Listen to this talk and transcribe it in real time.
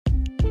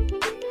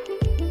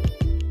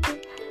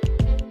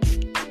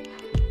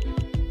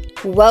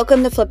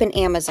Welcome to Flippin'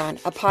 Amazon,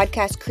 a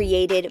podcast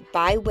created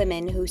by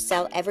women who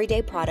sell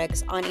everyday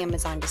products on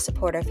Amazon to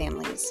support our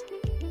families.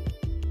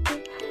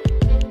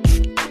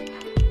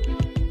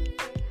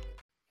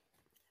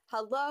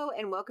 Hello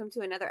and welcome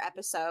to another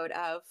episode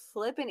of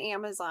Flippin'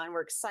 Amazon.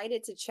 We're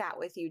excited to chat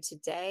with you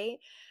today.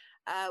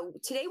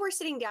 Today we're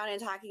sitting down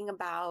and talking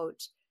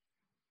about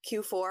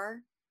Q4,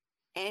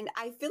 and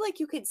I feel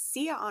like you could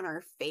see it on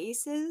our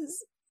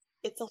faces.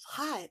 It's a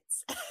lot.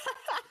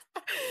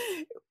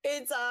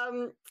 It's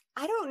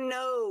I don't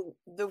know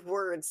the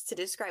words to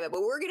describe it,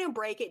 but we're going to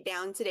break it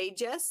down today.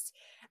 Just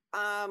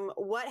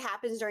what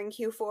happens during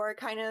Q4,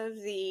 kind of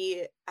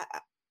the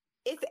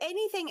if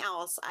anything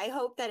else, I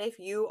hope that if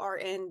you are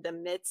in the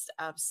midst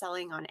of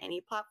selling on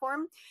any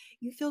platform,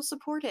 you feel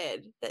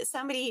supported, that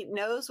somebody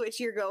knows what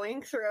you're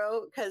going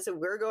through, because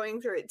we're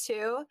going through it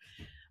too.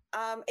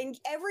 And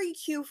every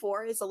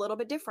Q4 is a little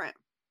bit different,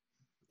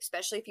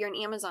 especially if you're an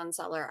Amazon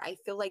seller. I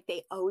feel like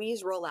they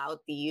always roll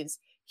out these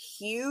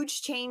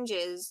huge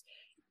changes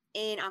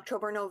in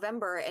October,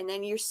 November, and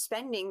then you're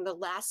spending the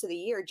last of the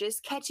year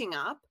just catching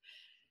up.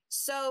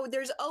 So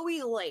there's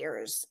always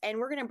layers, and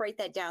we're going to break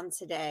that down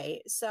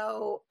today.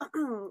 So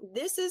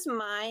this is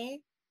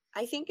I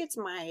think it's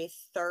my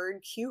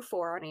third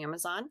Q4 on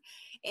Amazon,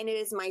 and it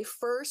is my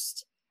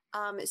first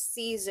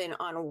season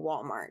on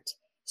Walmart.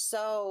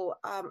 So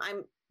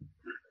I'm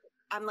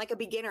like a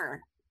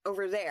beginner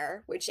over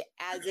there, which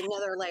adds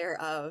another layer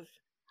of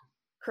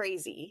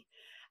crazy.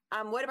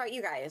 What about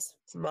you guys?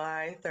 It's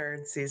my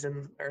third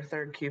season or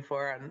third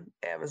Q4 on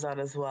Amazon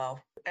as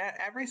well.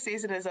 Every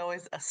season is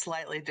always a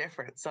slightly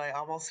different. So I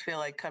almost feel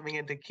like coming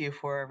into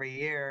Q4 every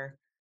year,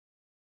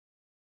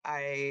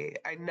 I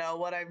know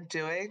what I'm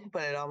doing,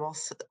 but it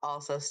almost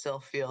also still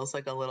feels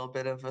like a little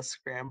bit of a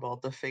scramble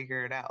to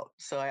figure it out.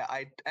 So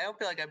I don't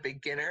feel like a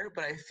beginner,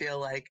 but I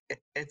feel like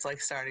it's like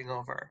starting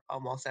over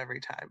almost every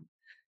time.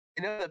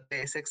 You know the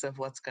basics of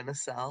what's going to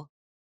sell,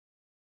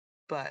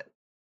 but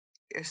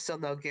there's still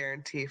no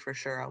guarantee for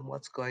sure on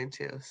what's going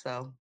to.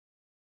 So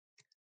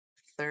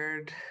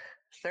third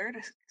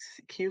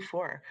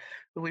Q4.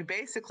 We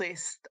basically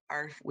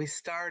we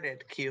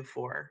started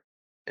Q4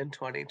 in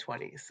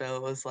 2020. So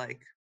it was like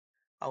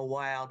a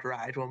wild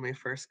ride when we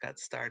first got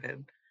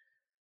started.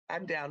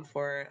 I'm down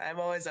for it.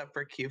 I'm always up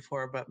for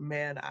Q4, but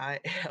man,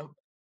 I am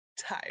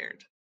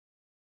tired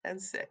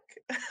and sick.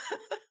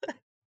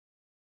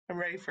 I'm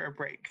ready for a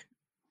break.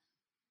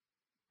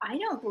 I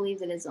don't believe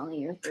that it's only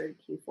your third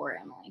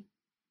Q4, Emily.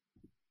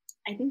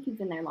 I think you've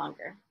been there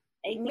longer.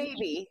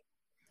 Maybe.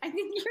 I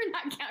think you're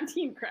not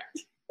counting correct.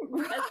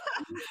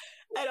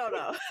 I don't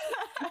know.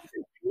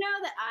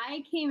 Know that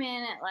I came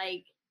in at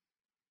like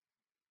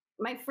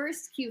my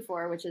first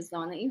Q4, which is the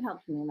one that you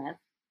helped me with.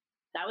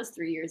 That was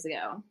 3 years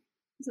ago.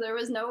 So there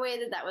was no way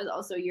that was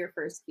also your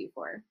first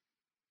Q4.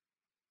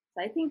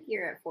 So I think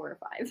you're at 4 or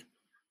 5.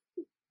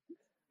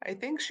 I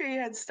think she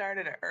had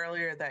started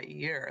earlier that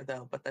year,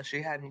 though, but that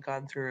she hadn't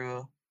gone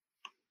through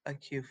a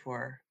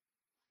Q4.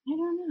 I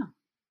don't know.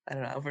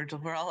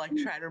 We're all like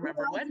trying to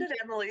remember, when did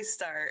Emily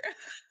start?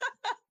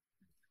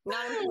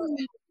 Not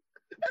important.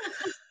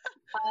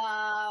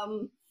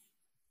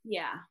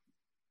 Yeah.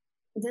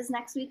 This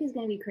next week is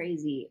going to be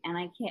crazy, and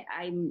I can't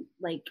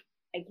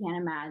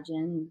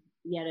imagine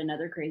yet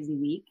another crazy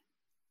week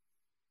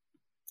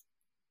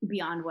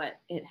beyond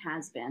what it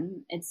has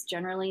been. It's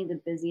generally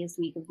the busiest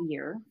week of the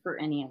year for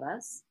any of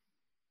us.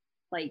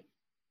 Like,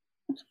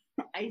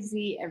 I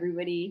see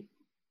everybody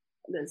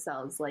that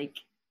sells, like,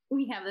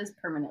 we have this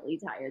permanently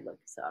tired look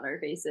on our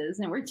faces,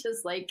 and we're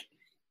just like,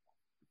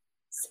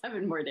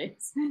 7 more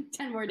days,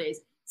 10 more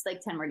days. It's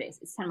like 10 more days.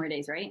 It's 10 more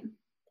days, right?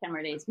 10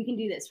 more days. We can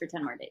do this for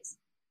 10 more days.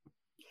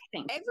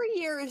 Every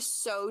year is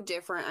so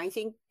different, I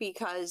think,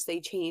 because they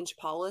change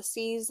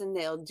policies and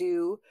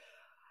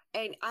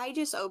and I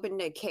just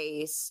opened a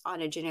case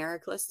on a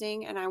generic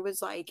listing, and I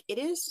was like, it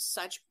is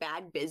such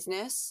bad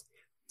business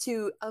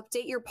to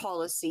update your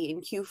policy in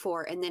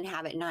Q4 and then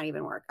have it not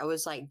even work. I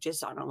was like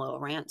just on a little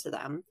rant to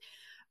them,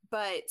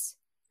 but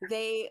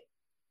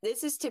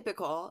this is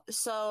typical.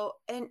 So,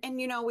 and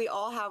you know, we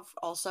all have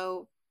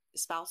also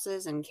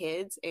spouses and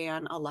kids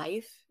and a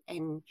life,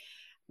 and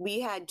we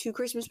had 2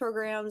 Christmas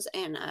programs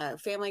and a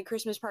family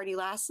Christmas party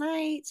last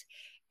night.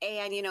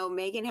 And, you know,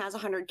 Megan has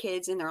 100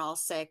 kids and they're all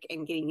sick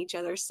and getting each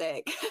other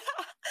sick.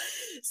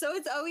 So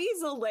it's always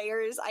the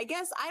layers. I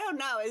guess, I don't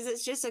know. Is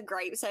it just a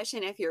gripe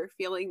session if you're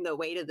feeling the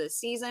weight of the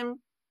season?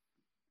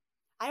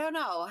 I don't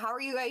know. How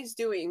are you guys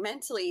doing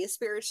mentally,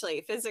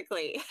 spiritually,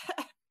 physically?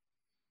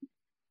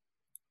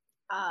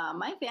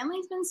 My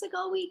family's been sick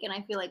all week, and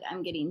I feel like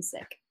I'm getting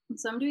sick.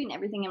 So I'm doing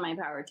everything in my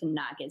power to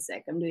not get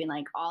sick. I'm doing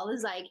like all the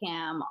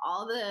Zicam,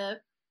 all the,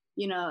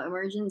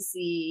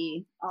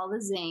 emergency, all the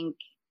zinc,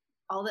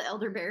 all the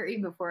elderberry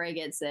before I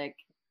get sick.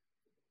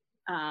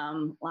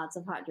 Lots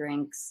of hot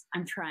drinks.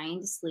 I'm trying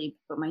to sleep,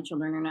 but my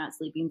children are not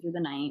sleeping through the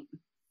night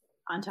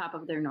on top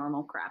of their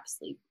normal crap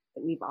sleep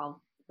that we've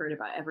all heard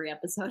about every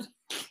episode.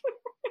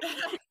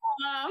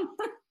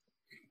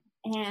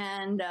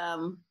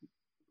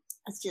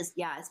 It's just,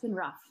 it's been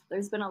rough.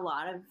 There's been a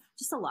lot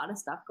of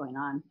stuff going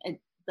on.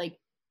 like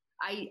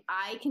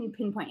I can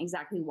pinpoint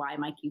exactly why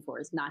my Q4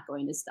 is not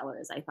going as stellar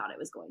as I thought it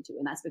was going to,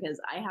 and that's because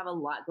I have a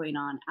lot going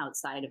on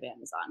outside of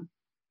Amazon,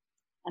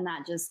 and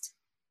that just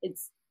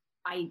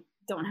I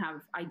don't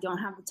have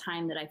the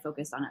time that I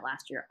focused on it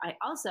last year. I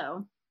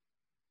also,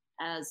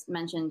 as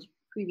mentioned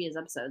previous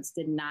episodes,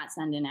 did not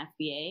send in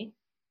FBA.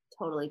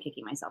 Totally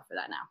kicking myself for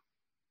that now.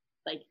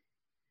 Like,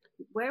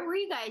 where were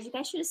you guys? You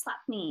guys should have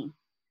slapped me.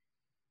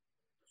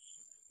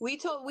 We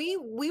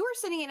were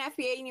sending in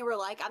FBA and you were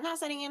like, I'm not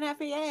sending in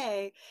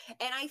FBA.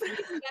 And I think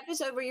it's an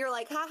episode where you're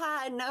like,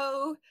 haha,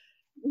 no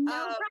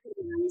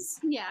problems.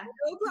 Yeah.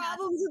 No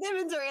problems with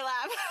Inventory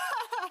Lab.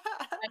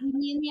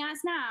 Me in the ass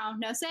now.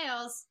 No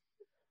sales.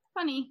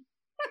 Funny.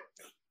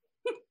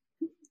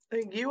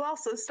 You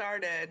also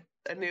started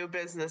a new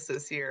business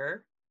this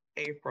year,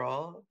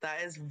 April,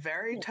 that is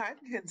very time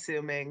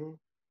consuming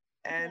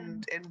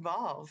and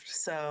involved.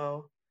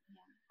 So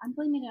I'm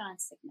blaming it on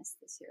sickness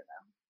this year,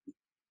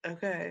 though.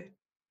 Okay.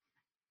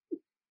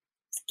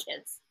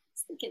 It's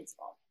the kids'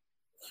 fault.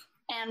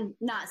 And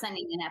not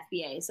sending in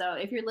FBA. So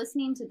if you're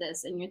listening to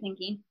this and you're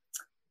thinking,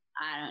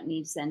 I don't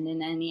need to send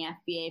in any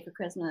FBA for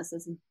Christmas,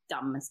 this is a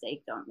dumb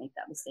mistake. Don't make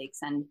that mistake.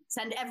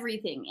 Send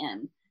everything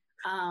in.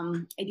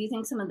 I do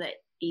think some of the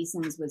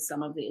ASINs was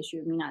some of the issue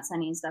of me not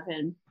sending stuff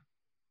in.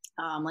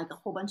 Like a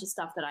whole bunch of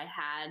stuff that I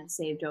had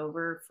saved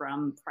over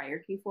from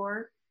prior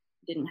Q4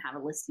 didn't have a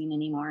listing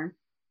anymore.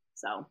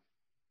 So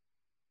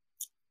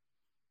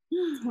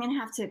I'm going to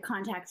have to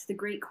contact the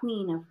great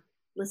queen of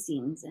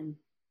listings and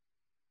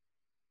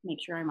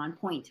make sure I'm on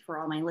point for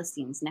all my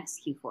listings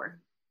next Q4.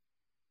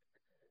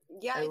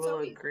 Yeah, I will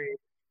agree.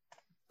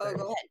 Oh,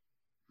 go ahead.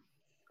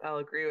 I'll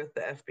agree with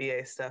the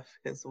FBA stuff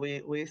because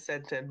we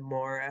sent in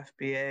more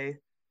FBA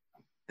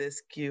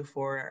this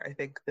Q4, I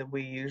think, than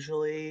we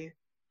usually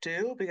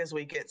do because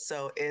we get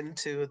so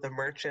into the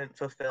merchant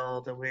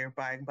fulfilled and we're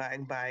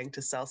buying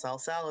to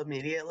sell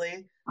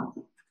immediately.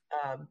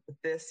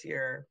 This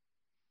year,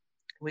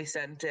 we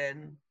sent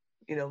in,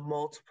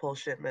 multiple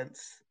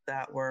shipments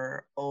that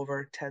were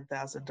over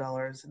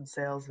 $10,000 in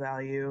sales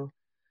value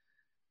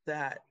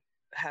that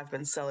have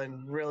been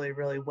selling really,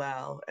 really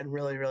well and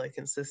really, really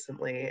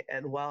consistently.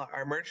 And while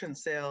our merchant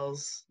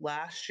sales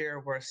last year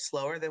were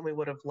slower than we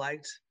would have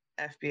liked,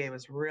 FBA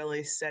was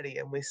really steady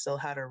and we still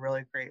had a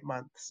really great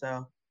month.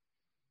 So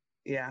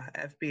yeah,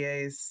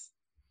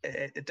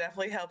 it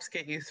definitely helps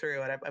get you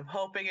through. And I'm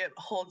hoping it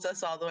holds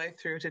us all the way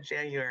through to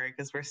January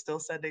because we're still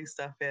sending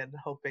stuff in,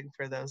 hoping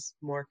for those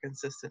more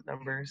consistent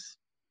numbers.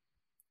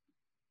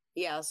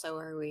 Yeah, so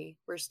are we.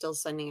 We're still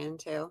sending in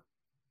too.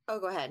 Oh,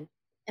 go ahead.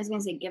 I was going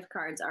to say gift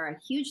cards are a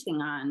huge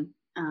thing on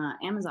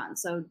Amazon.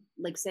 So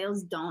like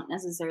sales don't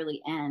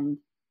necessarily end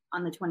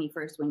on the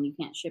 21st when you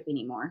can't ship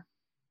anymore.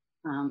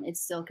 It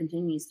still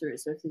continues through.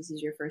 So if this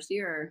is your first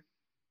year,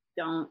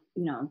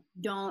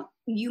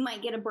 you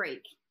might get a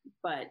break,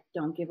 but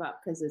don't give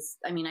up because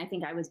I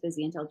think I was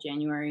busy until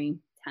January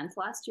 10th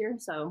last year.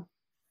 So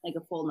like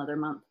a full another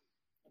month.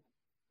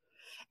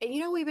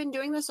 And we've been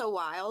doing this a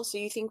while, so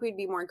you think we'd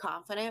be more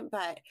confident,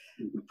 but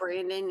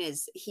Brandon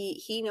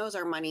he knows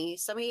our money.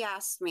 Somebody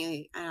asked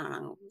me, I don't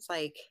know, it's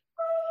like,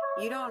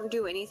 you don't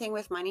do anything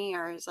with money?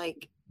 Or it's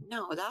like,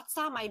 no, that's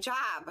not my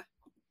job.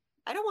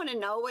 I don't want to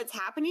know what's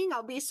happening.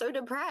 I'll be so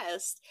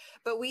depressed.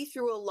 But we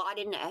threw a lot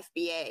into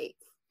FBA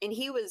and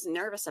he was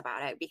nervous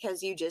about it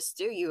because you just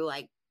do, you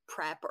like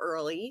prep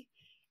early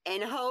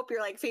and hope, you're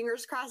like,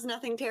 fingers crossed,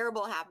 nothing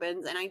terrible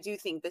happens. And I do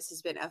think this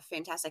has been a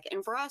fantastic,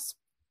 and for us,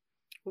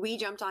 we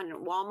jumped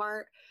on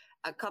Walmart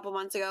a couple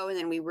months ago and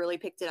then we really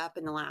picked it up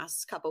in the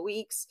last couple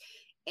weeks.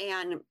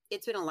 And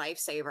it's been a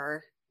lifesaver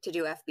to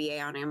do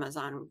FBA on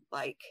Amazon.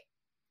 Like,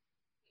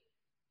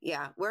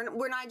 yeah,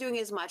 we're not doing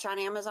as much on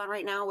Amazon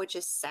right now, which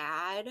is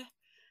sad.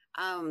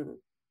 The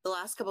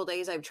last couple of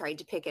days I've tried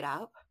to pick it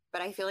up,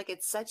 but I feel like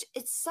it's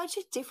such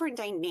a different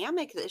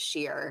dynamic this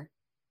year.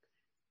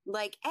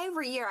 Like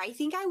every year, I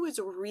think I was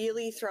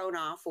really thrown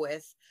off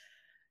with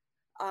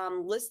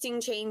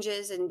listing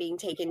changes and being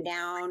taken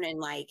down, and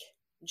like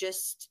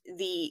just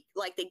the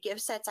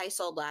gift sets I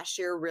sold last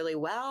year really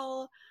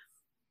well.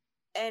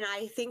 And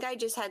I think I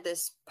just had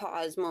this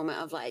pause moment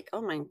of like,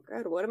 oh my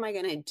God, what am I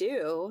going to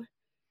do?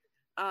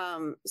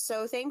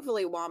 So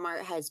thankfully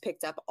Walmart has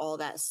picked up all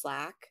that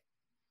slack,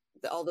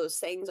 all those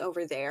things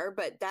over there,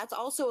 but that's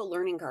also a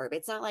learning curve.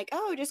 It's not like,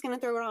 oh, just going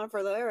to throw it on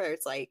for there.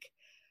 It's like,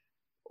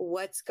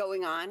 what's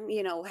going on?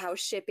 How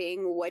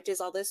shipping, what does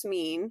all this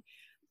mean?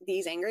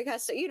 These angry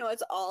customers,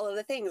 it's all of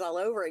the things all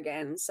over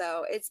again.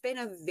 So it's been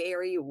a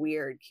very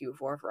weird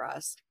Q4 for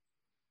us.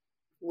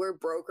 We're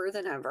broker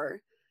than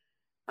ever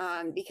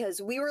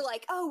because we were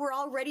like, oh, we're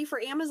all ready for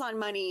Amazon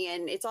money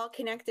and it's all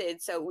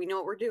connected. So we know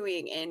what we're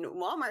doing. And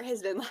Walmart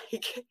has been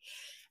like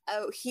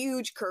a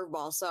huge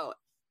curveball. So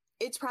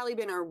it's probably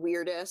been our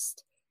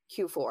weirdest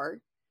Q4.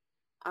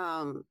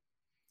 And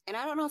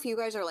I don't know if you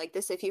guys are like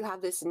this, if you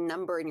have this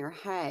number in your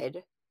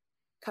head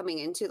coming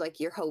into like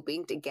you're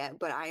hoping to get,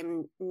 but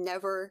I'm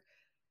never,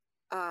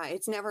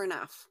 it's never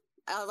enough.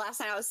 Last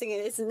night I was singing,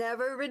 it's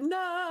never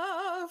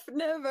enough,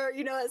 never,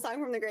 that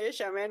song from The Greatest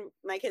Showman.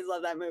 My kids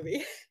love that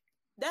movie.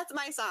 That's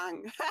my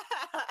song.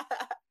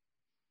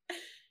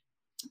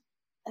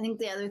 I think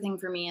the other thing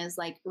for me is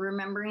like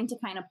remembering to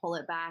kind of pull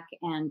it back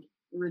and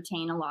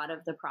retain a lot of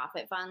the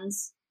profit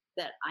funds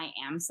that I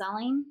am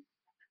selling.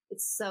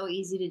 It's so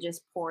easy to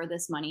just pour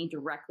this money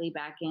directly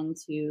back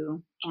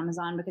into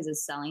Amazon because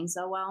it's selling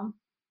so well.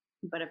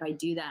 But if I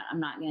do that, I'm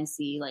not going to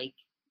see like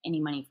any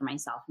money for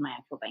myself in my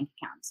actual bank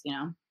accounts, you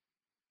know?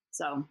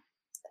 So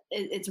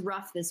it's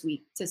rough this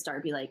week to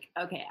start be like,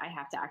 okay, I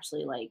have to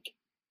actually like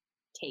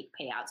take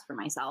payouts for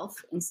myself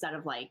instead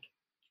of like,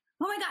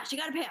 oh my gosh, you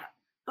got to pay out,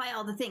 buy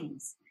all the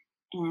things.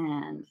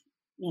 And,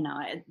 you know,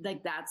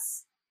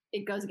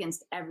 it goes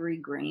against every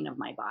grain of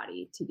my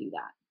body to do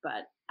that.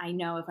 But I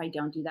know if I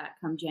don't do that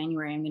come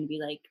January, I'm going to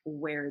be like,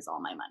 where's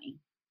all my money?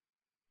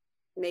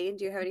 Megan,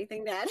 do you have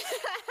anything to add?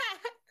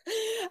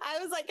 I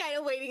was like kind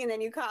of waiting and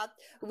then you coughed.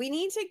 We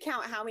need to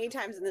count how many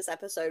times in this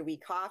episode we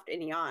coughed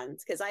and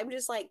yawns because I'm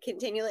just like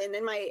continually, and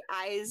then my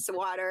eyes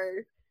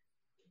water.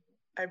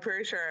 I'm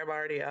pretty sure I'm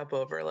already up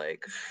over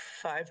like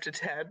 5 to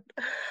 10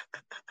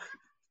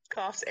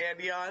 coughs and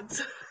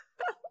yawns.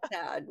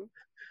 Sad.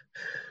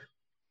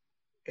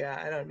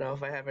 Yeah, I don't know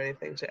if I have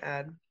anything to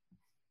add.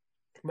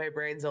 My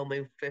brain's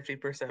only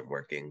 50%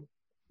 working.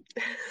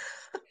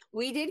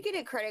 We did get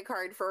a credit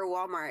card for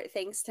Walmart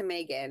thanks to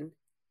Megan.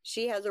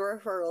 She has a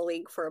referral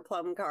link for a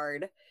Plum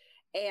card.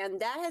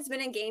 And that has been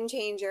a game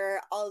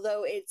changer,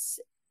 although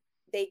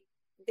they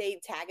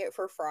tag it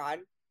for fraud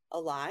a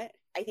lot.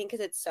 I think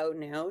because it's so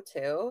new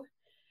too.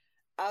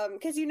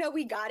 Because you know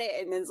we got it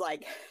and there's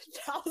like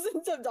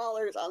thousands of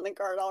dollars on the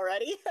card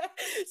already.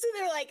 So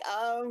they're like,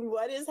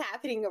 what is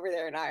happening over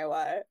there in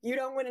Iowa? You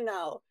don't want to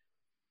know.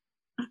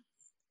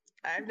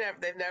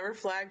 They've never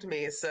flagged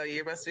me, so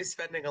you must be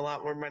spending a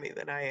lot more money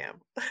than I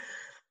am.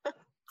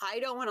 I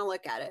don't want to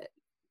look at it.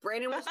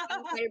 Brandon was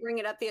trying to bring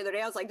it up the other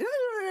day. I was like,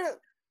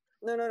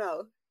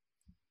 no.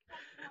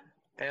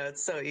 I know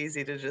it's so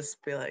easy to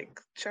just be like,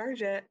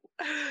 charge it.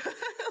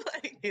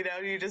 Like, you know,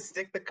 you just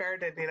stick the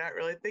card in. You're not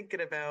really thinking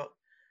about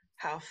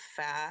how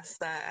fast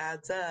that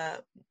adds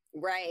up.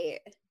 Right.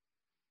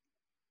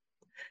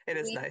 It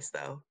is nice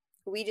though.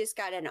 We just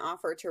got an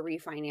offer to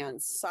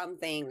refinance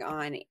something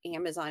on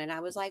Amazon. And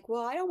I was like,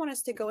 well, I don't want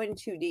us to go in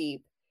too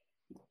deep.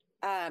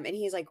 And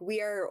he's like,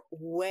 we are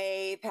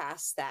way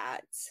past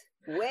that.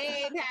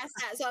 Way past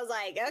that. So I was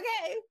like,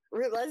 okay,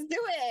 let's do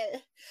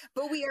it.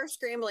 But we are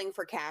scrambling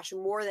for cash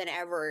more than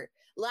ever.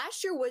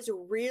 Last year was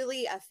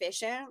really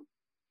efficient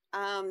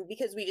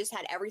because we just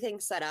had everything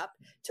set up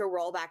to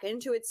roll back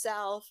into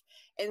itself.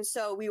 And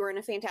so we were in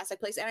a fantastic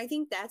place. And I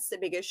think that's the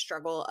biggest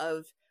struggle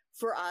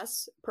for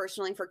us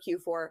personally for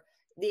Q4.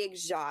 The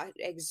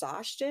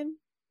exhaustion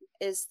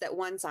is that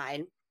one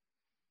side.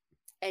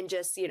 And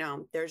just, you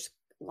know, there's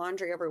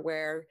laundry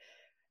everywhere.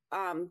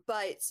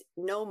 But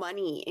no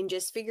money and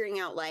just figuring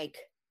out like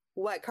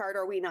what card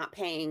are we not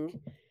paying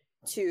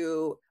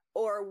to,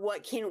 or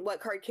what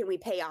card can we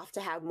pay off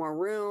to have more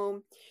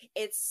room?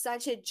 It's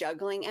such a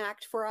juggling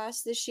act for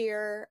us this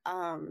year.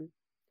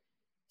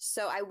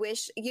 So I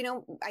wish, you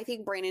know, I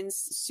think Brandon's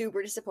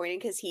super disappointed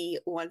because he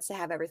wants to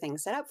have everything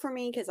set up for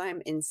me because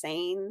I'm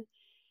insane.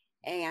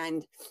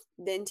 And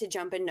then to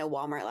jump into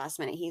Walmart last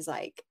minute, he's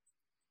like,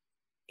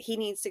 he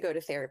needs to go to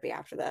therapy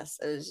after this.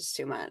 It was just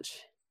too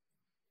much.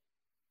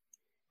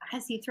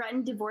 Has he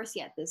threatened divorce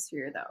yet this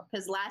year, though?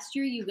 Because last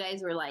year you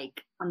guys were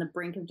like on the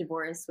brink of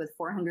divorce with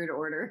 400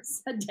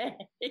 orders a day.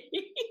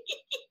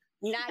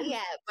 Not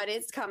yet, but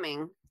it's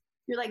coming.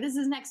 You're like, this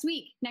is next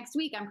week. Next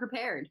week, I'm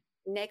prepared.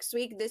 Next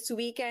week, this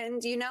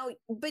weekend, you know,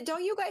 but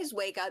don't you guys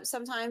wake up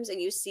sometimes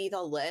and you see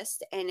the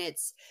list and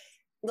it's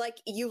like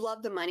you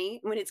love the money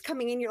when it's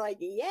coming in, you're like,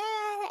 yeah.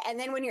 And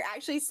then when you're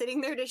actually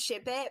sitting there to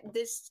ship it,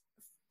 this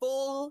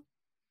full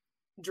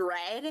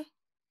dread.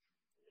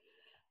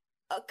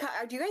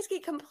 Do you guys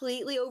get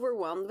completely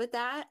overwhelmed with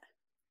that?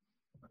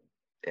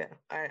 Yeah,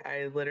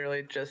 I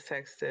literally just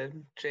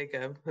texted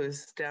Jacob,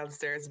 who's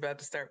downstairs about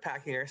to start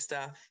packing her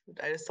stuff.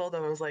 I just told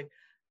him, I was like,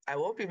 I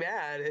won't be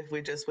mad if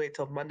we just wait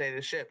till Monday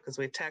to ship because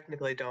we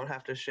technically don't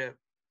have to ship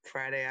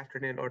Friday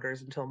afternoon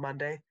orders until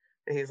Monday.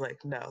 And he's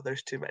like, no,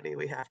 there's too many.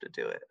 We have to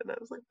do it. And I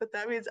was like, but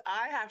that means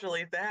I have to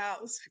leave the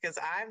house because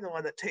I'm the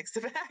one that takes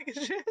the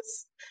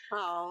packages.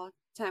 Oh,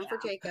 time for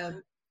Jacob.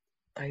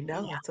 I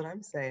know. Yeah. That's what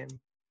I'm saying.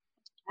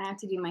 I have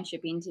to do my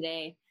shipping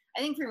today. I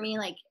think for me,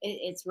 like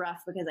it's rough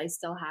because I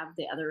still have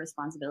the other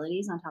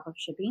responsibilities on top of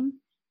shipping.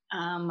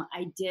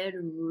 I did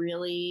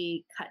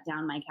really cut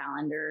down my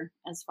calendar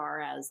as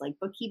far as like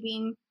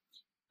bookkeeping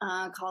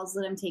calls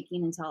that I'm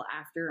taking until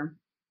after,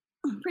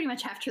 pretty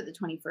much after the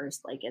 21st.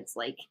 Like it's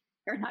like,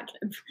 or not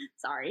good.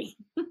 Sorry.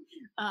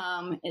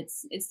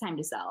 It's time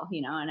to sell,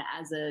 you know, and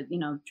as a, you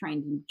know,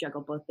 trying to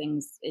juggle both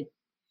things,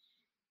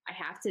 I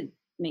have to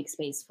make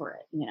space for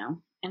it, you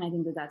know? And I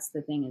think that that's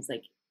the thing is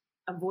like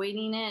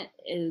avoiding it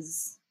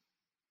is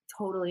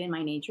totally in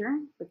my nature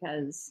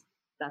because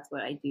that's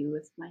what I do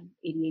with my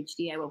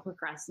ADHD. I will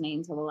procrastinate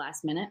until the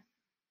last minute.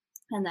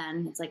 And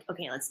then it's like,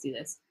 okay, let's do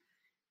this.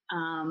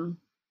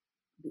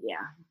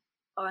 Yeah.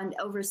 Oh, and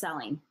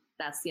overselling.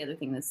 That's the other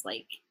thing that's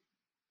like,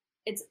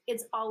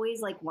 It's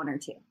always like one or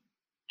two.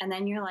 And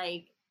then you're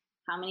like,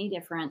 how many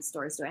different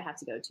stores do I have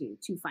to go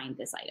to find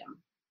this item?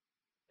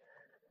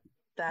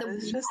 That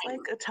is just like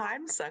a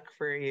time suck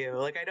for you.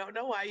 Like, I don't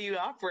know why you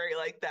operate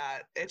like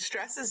that. It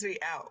stresses me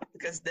out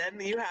because then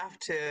you have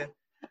to,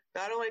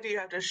 not only do you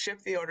have to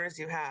ship the orders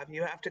you have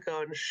to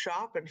go and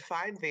shop and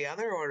find the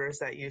other orders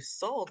that you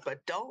sold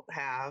but don't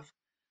have.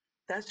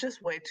 That's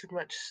just way too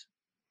much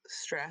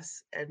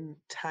stress and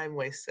time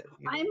wasted.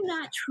 I'm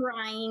not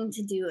trying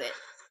to do it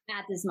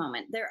at this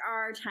moment. There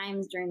are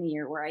times during the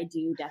year where I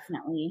do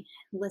definitely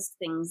list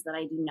things that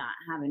I do not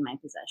have in my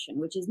possession,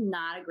 which is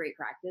not a great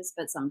practice,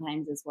 but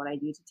sometimes it's what I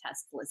do to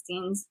test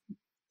listings.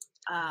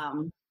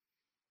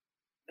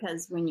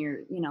 Because when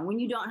you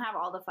don't have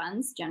all the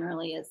funds,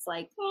 generally it's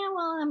like, yeah,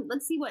 well,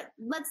 let's see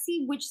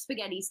which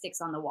spaghetti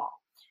sticks on the wall.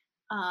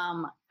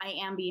 I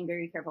am being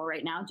very careful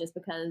right now just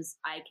because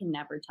I can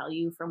never tell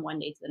you from one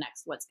day to the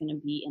next what's going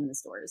to be in the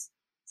stores.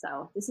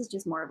 So this is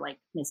just more of like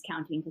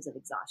miscounting because of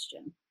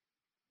exhaustion.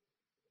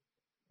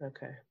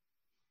 Okay.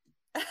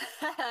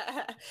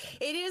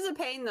 It is a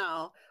pain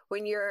though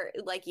when you're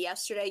like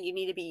yesterday you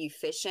need to be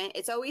efficient.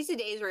 It's always the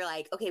days where you're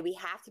like, okay, we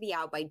have to be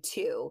out by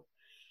 2,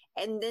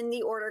 and then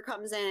the order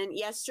comes in.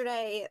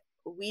 Yesterday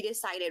we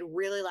decided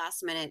really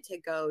last minute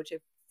to go to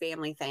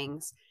family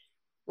things.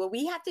 Well,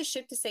 we have to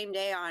ship the same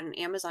day on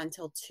Amazon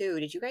till 2.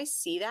 Did you guys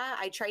see that?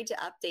 I tried to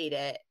update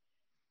it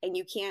and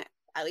you can't,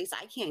 at least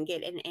I can't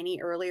get an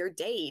any earlier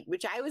date,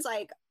 which I was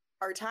like,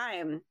 our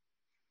time.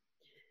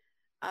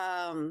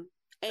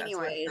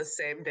 Anyways, the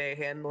same day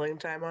handling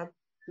time on.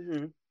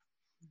 Mm-hmm.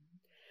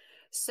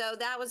 So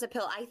that was a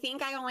pill. I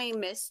think I only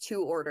missed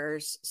 2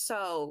 orders.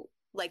 So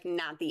like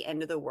not the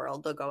end of the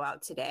world. They'll go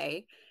out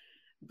today,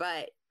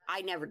 but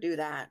I never do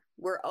that.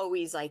 We're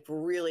always like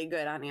really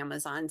good on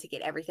Amazon to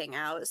get everything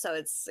out. So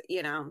it's,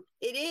 it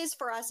is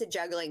for us a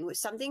juggling.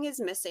 Something is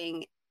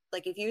missing.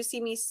 Like if you see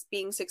me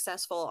being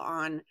successful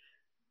on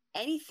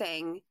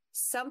anything,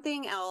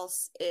 something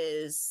else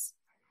is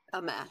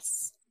a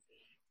mess.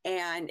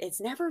 And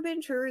it's never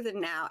been truer than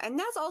now. And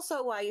that's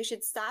also why you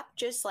should stop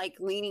just like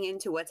leaning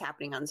into what's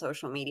happening on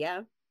social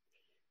media.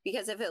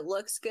 Because if it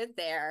looks good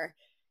there,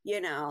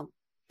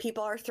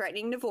 people are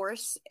threatening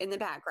divorce in the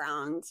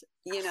background.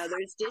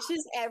 There's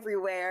dishes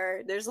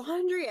everywhere. There's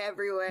laundry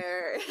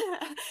everywhere.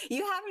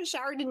 You haven't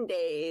showered in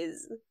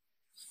days.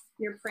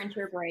 Your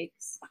printer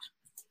breaks.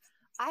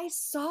 I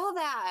saw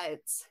that.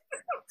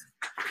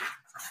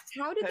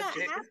 How did that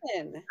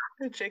happen?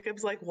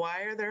 Jacob's like,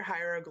 why are there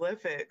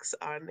hieroglyphics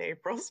on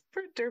April's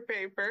printer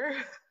paper?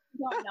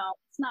 No,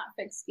 it's not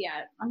fixed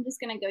yet. I'm just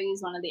going to go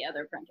use one of the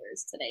other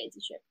printers today to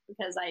ship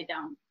because I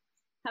don't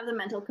have the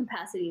mental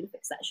capacity to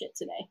fix that shit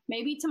today.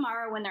 Maybe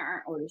tomorrow when there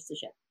aren't orders to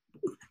ship.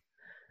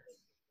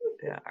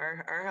 Yeah,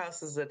 our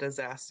house is a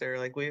disaster.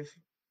 Like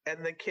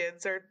and the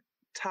kids are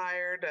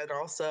tired, and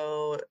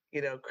also,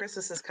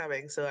 Christmas is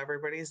coming, so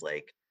everybody's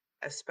like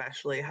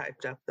especially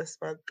hyped up this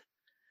month.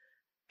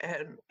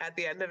 And at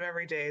the end of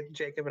every day,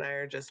 Jacob and I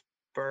are just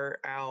burnt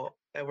out.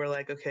 And we're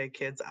like, okay,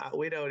 kids,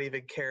 we don't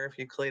even care if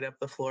you clean up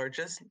the floor.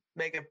 Just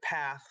make a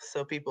path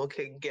so people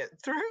can get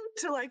through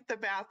to like the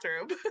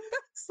bathroom.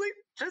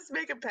 Just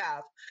make a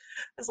path.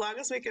 As long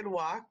as we can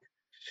walk,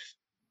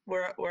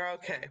 we're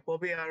okay. We'll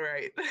be all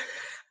right.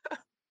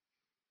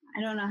 I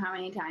don't know how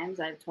many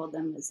times I've told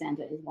them that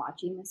Santa is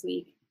watching this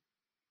week.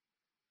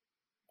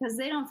 Because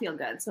they don't feel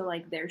good. So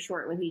like they're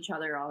short with each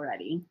other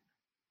already.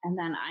 And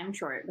then I'm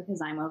short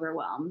because I'm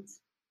overwhelmed.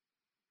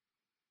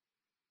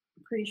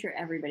 I'm pretty sure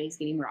everybody's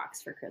getting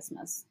rocks for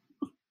Christmas.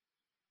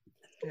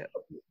 Yeah.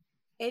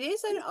 It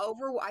is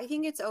I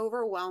think it's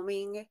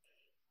overwhelming.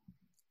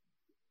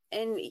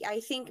 And I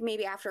think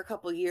maybe after a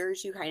couple of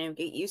years, you kind of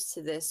get used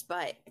to this,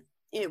 but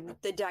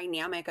the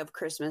dynamic of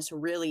Christmas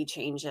really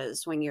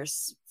changes when you're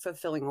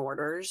fulfilling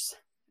orders.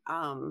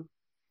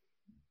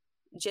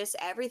 Just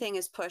everything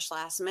is pushed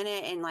last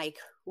minute. And like,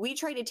 we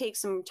try to take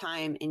some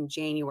time in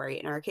January,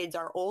 and our kids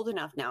are old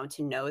enough now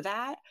to know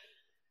that,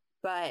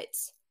 but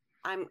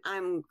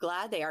I'm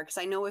glad they are. Cause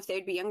I know if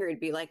they'd be younger, it'd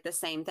be like the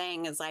same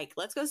thing as like,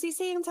 let's go see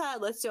Santa.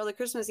 Let's do all the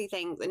Christmassy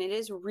things. And it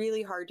is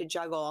really hard to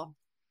juggle.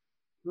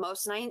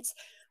 Most nights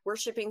we're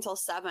shipping till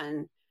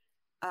 7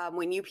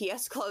 when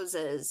UPS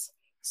closes.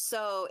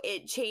 So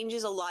it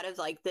changes a lot of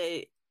like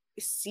the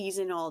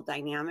seasonal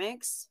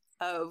dynamics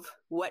of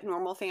what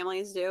normal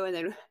families do and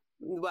then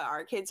what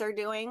our kids are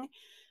doing.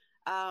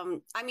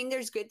 I mean,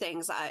 there's good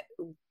things,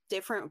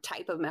 different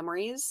type of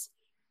memories,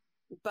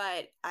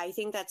 but I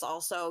think that's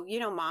also,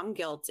 mom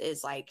guilt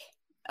is like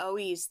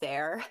always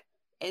there.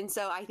 And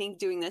so I think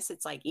doing this,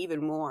 it's like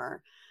even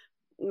more.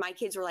 My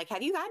kids were like,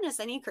 have you gotten us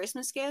any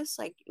Christmas gifts?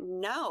 Like,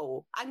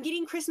 no, I'm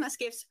getting Christmas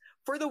gifts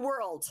for the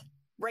world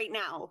right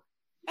now.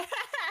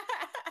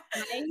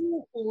 I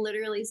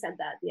literally said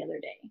that the other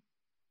day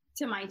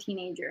to my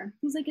teenager.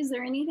 He's like, is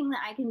there anything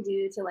that I can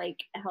do to like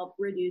help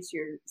reduce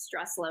your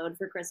stress load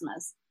for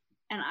Christmas?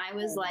 And I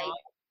was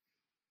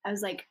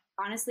like,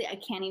 honestly, I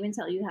can't even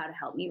tell you how to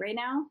help me right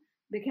now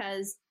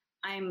because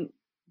I'm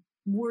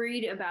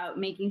worried about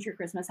making sure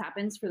Christmas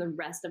happens for the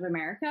rest of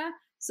America.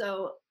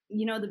 So,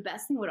 the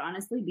best thing would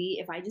honestly be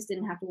if I just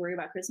didn't have to worry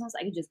about Christmas.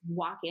 I could just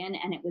walk in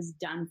and it was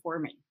done for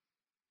me.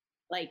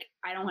 Like,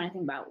 I don't want to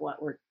think about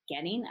what we're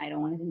getting. I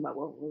don't want to think about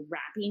what we're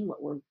wrapping,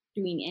 what we're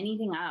doing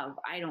anything of.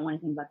 I don't want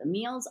to think about the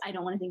meals. I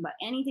don't want to think about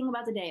anything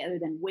about the day other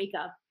than wake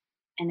up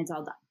and it's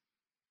all done.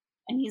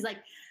 And he's like,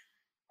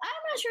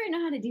 I'm not sure I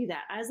know how to do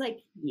that. I was like,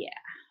 yeah.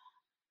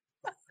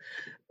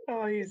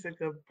 Oh, he's a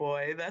good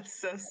boy. That's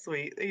so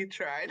sweet. He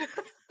tried.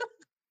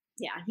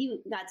 Yeah,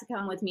 he got to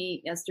come with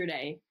me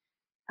yesterday.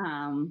 We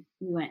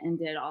went and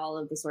did all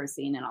of the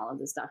sourcing and all of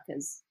the stuff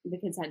because the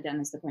kids had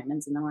dentist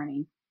appointments in the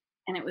morning.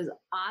 And it was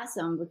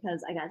awesome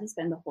because I got to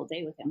spend the whole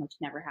day with him, which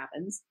never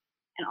happens.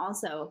 And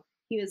also,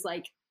 he was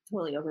like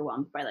totally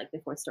overwhelmed by like the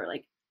fourth store.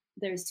 Like,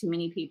 there's too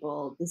many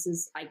people.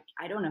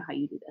 I don't know how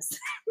you do this.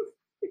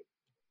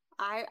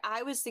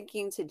 I was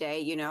thinking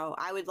today,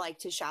 I would like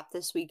to shop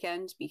this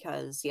weekend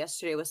because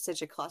yesterday was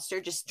such a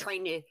cluster, just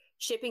trying to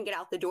ship and get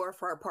out the door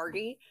for our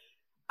party.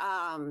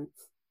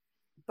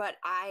 But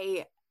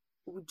I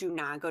do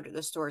not go to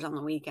the stores on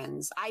the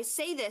weekends. I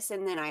say this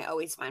and then I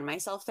always find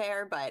myself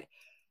there, but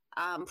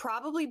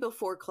probably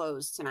before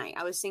close tonight.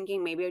 I was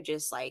thinking maybe I'd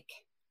just like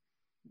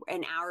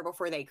an hour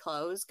before they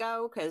close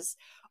go,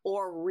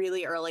 or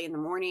really early in the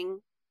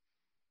morning.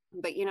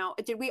 But,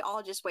 did we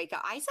all just wake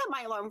up? I set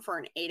my alarm for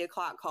an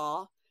 8:00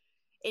 call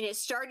and it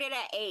started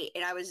at 8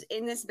 and I was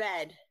in this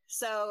bed.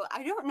 So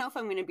I don't know if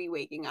I'm going to be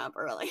waking up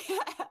early.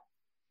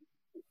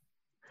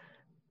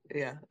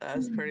 Yeah, that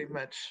was pretty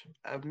much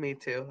me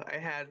too. I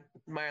had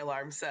my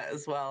alarm set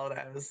as well. And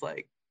I was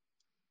like,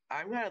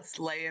 I'm going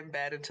to lay in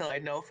bed until I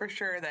know for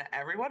sure that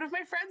every one of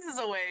my friends is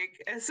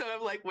awake. And so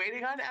I'm like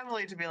waiting on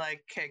Emily to be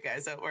like, okay,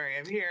 guys, don't worry,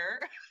 I'm here.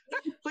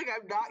 Like,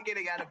 I'm not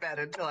getting out of bed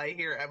until I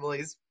hear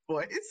Emily's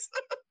voice.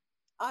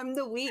 I'm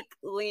the weak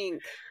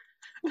link.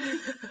 I've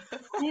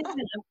been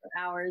up for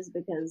hours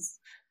because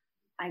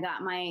I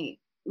got my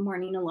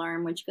morning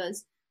alarm, which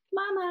goes,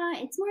 Mama,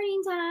 it's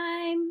morning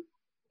time.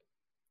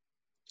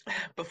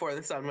 Before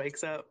the sun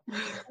wakes up.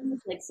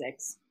 It's like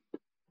 6.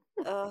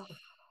 Oh,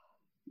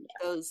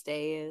 those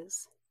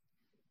days.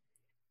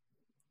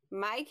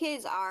 My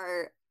kids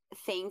are,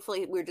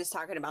 thankfully, we're just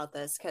talking about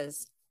this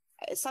because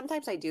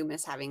sometimes I do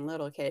miss having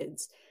little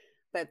kids,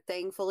 but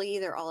thankfully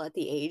they're all at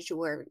the age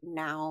where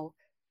now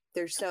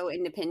they're so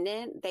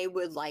independent. They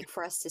would like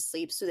for us to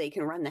sleep so they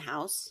can run the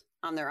house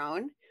on their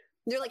own.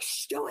 They're like,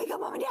 shh, don't wake up,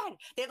 Mom and Dad.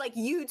 They have like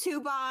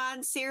YouTube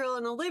on, cereal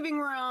in the living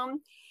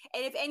room.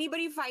 And if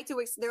anybody fights,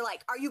 they're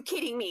like, are you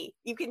kidding me?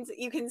 You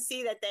can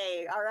see that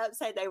they are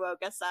upset they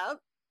woke us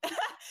up.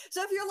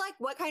 So if you're like,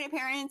 what kind of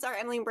parents are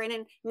Emily and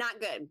Brandon?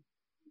 Not good.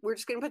 We're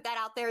just going to put that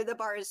out there. The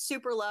bar is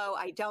super low.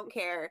 I don't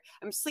care.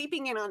 I'm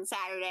sleeping in on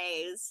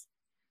Saturdays.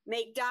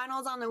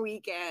 McDonald's on the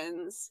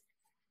weekends.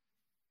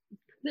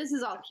 This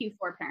is all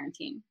Q4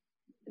 parenting.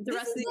 The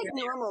rest of the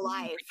year, normal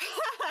life.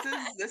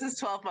 This is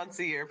 12 months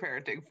a year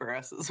parenting for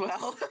us as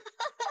well.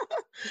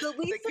 The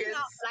least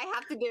amount that I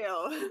have to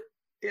do.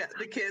 Yeah,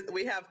 the kids,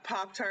 we have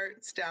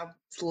Pop-Tarts down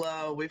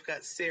low. We've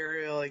got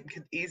cereal and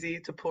easy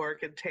to pour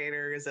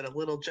containers and a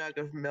little jug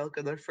of milk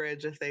in the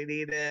fridge if they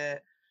need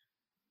it.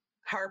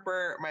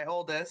 Harper, my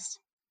oldest,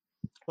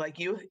 like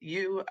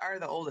you are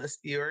the oldest.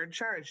 You're in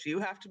charge. You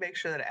have to make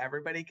sure that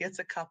everybody gets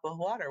a cup of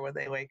water when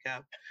they wake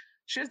up.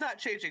 She's not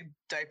changing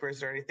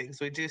diapers or anything,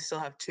 so we do still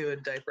have 2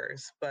 in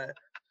diapers, but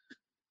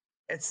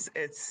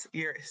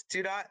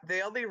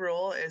the only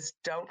rule is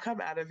don't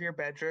come out of your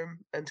bedroom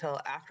until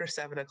after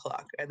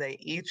 7:00, and they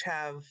each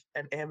have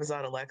an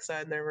Amazon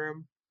Alexa in their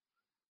room,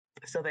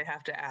 so they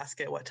have to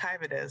ask it what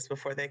time it is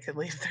before they can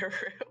leave their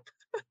room.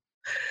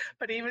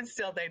 But even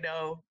still, they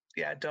know,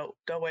 yeah, don't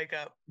wake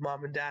up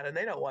Mom and Dad, and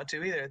they don't want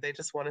to either. They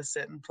just want to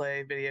sit and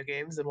play video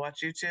games and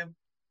watch YouTube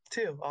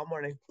too all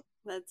morning.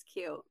 That's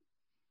cute.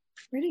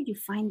 Where did you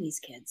find these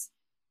kids?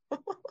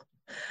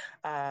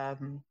 I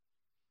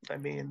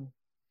mean,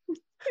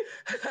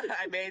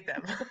 I made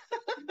them.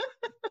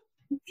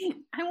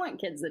 I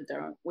want kids that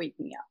don't wake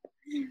me up.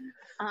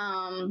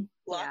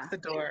 Lock the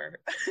door.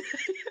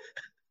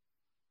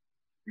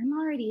 I'm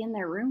already in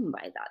their room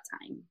by that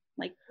time.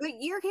 Like, but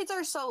your kids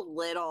are so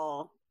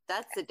little.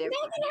 That's the difference.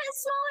 Megan has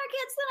smaller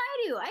kids than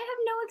I do. I have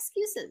no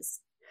excuses.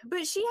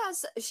 But she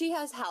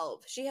has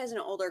help. She has an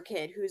older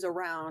kid who's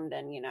around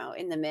and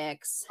in the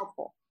mix.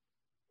 Helpful.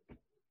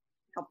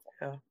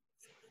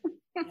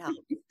 Yeah.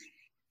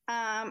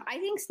 I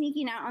think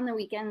sneaking out on the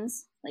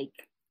weekends,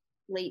 like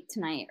late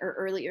tonight or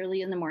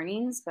early in the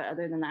mornings. But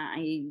other than that,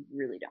 I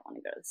really don't want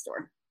to go to the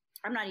store.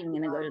 I'm not even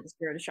going to go to the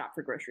store to shop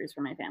for groceries for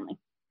my family.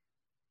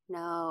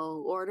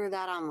 No, order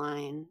that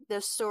online.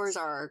 The stores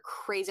are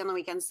crazy on the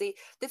weekends. The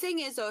thing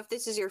is, though, if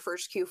this is your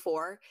first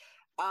Q4,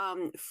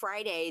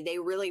 Friday, they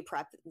really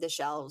prep the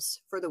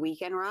shelves for the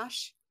weekend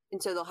rush.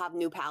 And so they'll have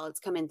new pallets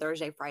come in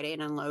Thursday, Friday,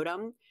 and unload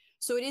them.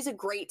 So it is a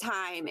great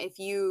time if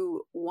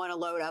you want to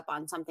load up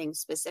on something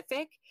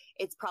specific.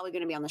 It's probably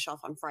going to be on the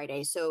shelf on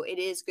Friday. So it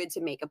is good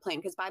to make a plan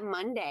because by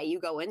Monday, you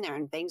go in there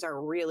and things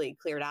are really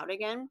cleared out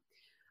again.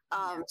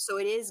 So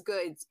it is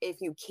good if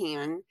you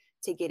can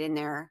to get in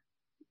there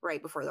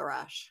right before the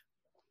rush.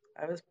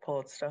 I was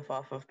pulled stuff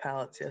off of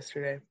pallets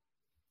yesterday.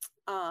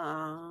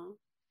 Full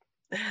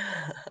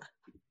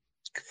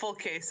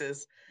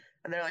cases.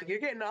 And they're like, "You're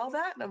getting all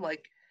that?" And I'm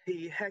like,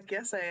 "Heck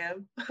yes, I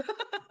am."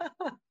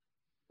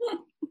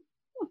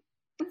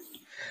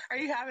 Are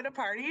you having a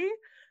party?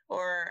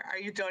 Or are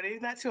you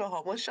donating that to a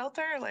homeless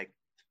shelter? Like,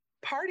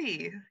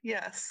 party,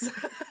 yes.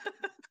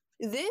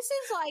 This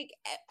is like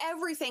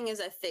everything is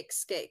a thick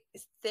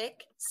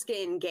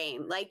skin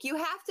game. Like you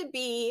have to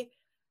be,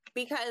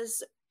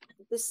 because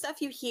the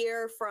stuff you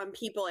hear from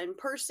people in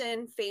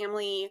person,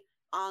 family,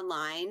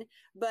 online.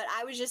 But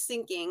I was just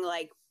thinking,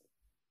 like,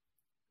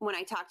 when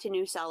I talk to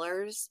new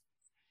sellers,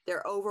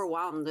 they're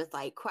overwhelmed with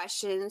like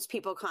questions,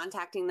 people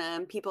contacting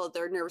them, people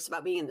they're nervous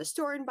about being in the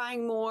store and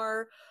buying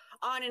more,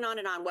 on and on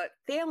and on. What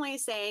family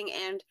is saying,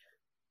 and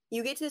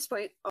you get to this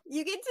point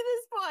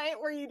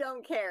where you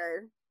don't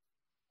care.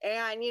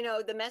 And, you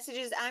know, the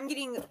messages I'm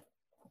getting,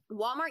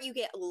 Walmart, you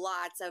get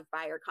lots of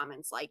buyer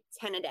comments, like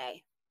 10 a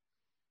day.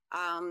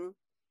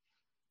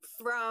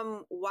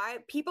 From why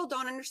people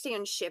don't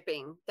understand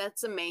shipping.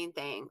 That's the main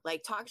thing.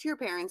 Like, talk to your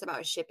parents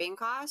about shipping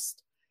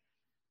cost,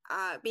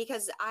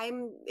 because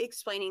I'm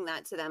explaining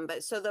that to them.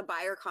 But so the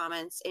buyer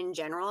comments in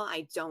general,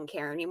 I don't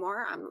care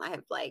anymore. I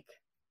have like,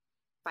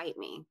 fight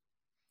me,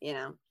 you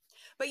know.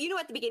 But you know,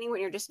 at the beginning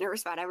when you're just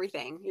nervous about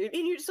everything,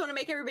 you just want to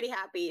make everybody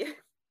happy.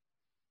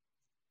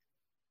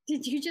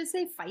 Did you just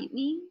say fight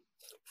me?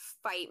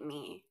 Fight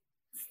me.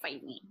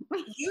 Fight me.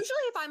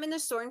 Usually if I'm in the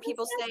store and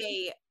people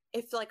say,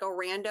 if like a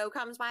rando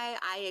comes by,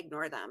 I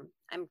ignore them.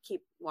 I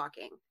keep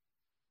walking.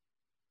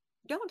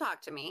 Don't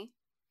talk to me.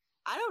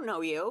 I don't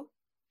know you.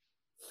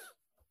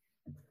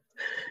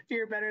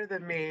 You're better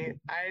than me.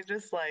 I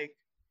just like,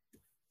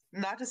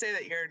 not to say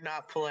that you're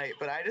not polite,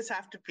 but I just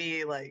have to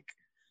be like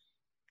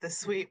the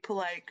sweet,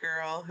 polite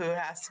girl who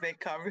has to make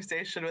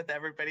conversation with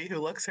everybody who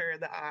looks her in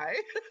the eye.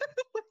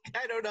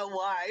 I don't know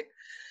why,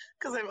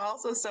 because I'm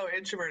also so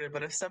introverted.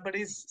 But if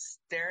somebody's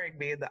staring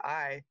me in the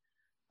eye,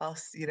 I'll,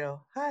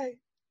 hi,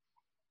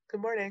 good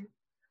morning,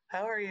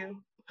 how are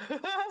you?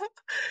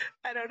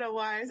 I don't know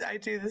why I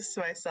do this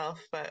to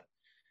myself, but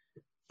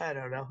I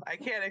don't know. I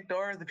can't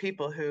ignore the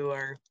people who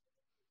are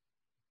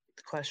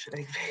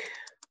questioning me.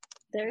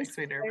 It makes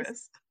me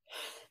nervous.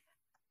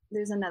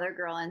 There's another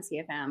girl in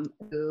CFM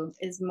who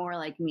is more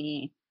like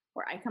me,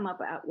 where I come up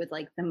with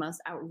like the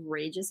most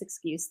outrageous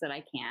excuse that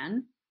I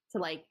can to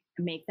like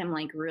make them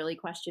like really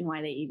question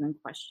why they even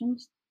questioned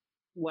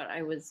what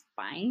I was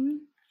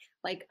buying.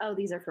 Like, oh,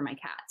 these are for my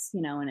cats,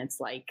 you know, and it's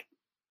like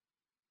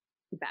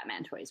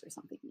Batman toys or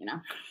something, you know.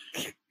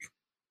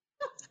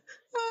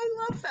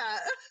 I love that.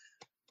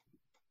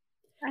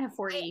 I have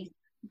 40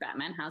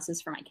 Batman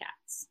houses for my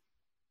cats.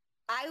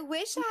 I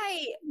wish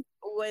I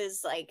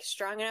was like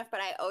strong enough,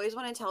 but I always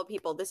want to tell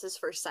people this is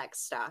for sex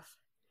stuff.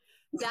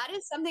 That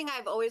is something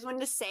I've always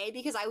wanted to say,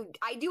 because I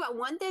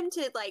want them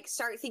to like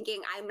start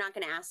thinking, I'm not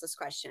going to ask this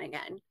question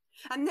again.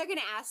 I'm not going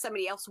to ask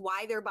somebody else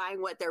why they're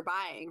buying what they're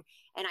buying.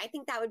 And I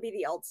think that would be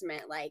the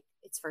ultimate, like,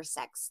 it's for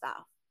sex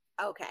stuff.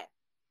 Okay.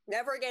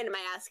 Never again am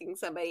I asking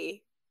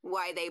somebody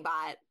why they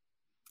bought.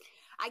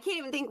 I can't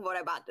even think of what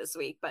I bought this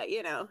week, but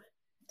you know.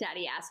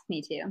 Daddy asked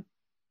me to.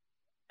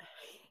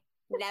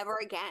 Never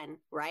again,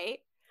 right?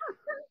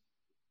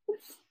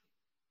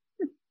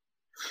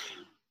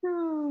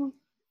 Oh,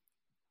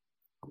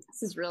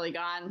 this has really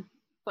gone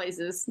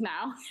places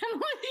now.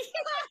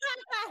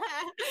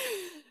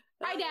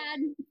 Hi, Dad.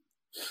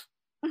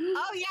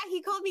 Oh yeah,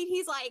 he called me.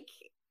 He's like,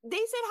 they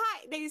said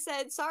hi. They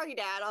said sorry,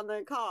 Dad, on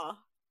the call.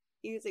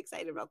 He was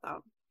excited about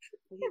that.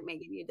 I think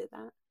Megan, you did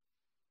that.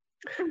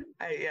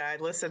 I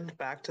listened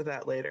back to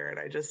that later, and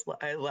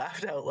I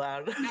laughed out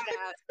loud.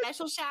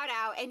 Special shout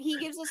out, and he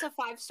gives us a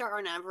 5-star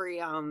on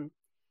every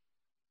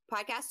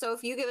podcast. So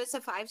if you give us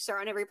a 5-star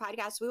on every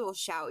podcast, we will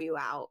shout you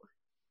out.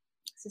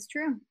 This is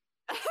true.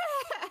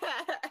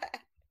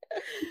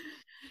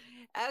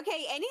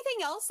 Okay,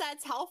 anything else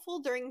that's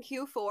helpful during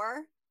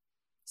Q4?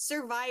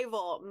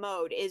 Survival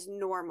mode is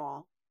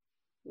normal.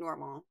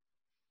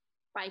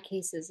 Buy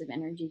cases of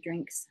energy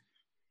drinks.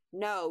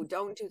 No,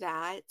 don't do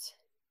that.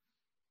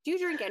 Do you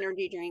drink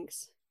energy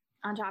drinks?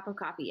 On top of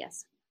coffee,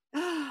 yes.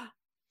 I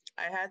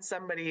had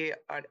somebody,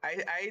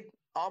 I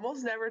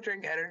almost never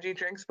drink energy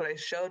drinks, but I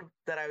showed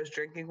that I was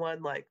drinking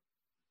one, like,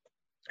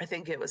 I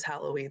think it was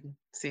Halloween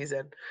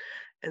season.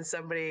 And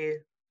somebody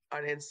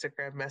on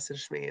Instagram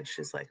messaged me, and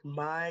she's like,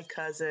 my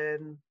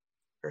cousin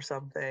or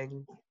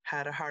something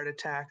had a heart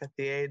attack at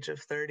the age of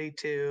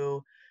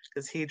 32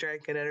 because he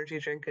drank an energy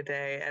drink a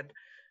day. And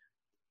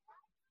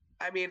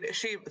I mean,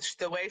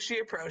 the way she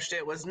approached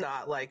it was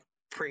not like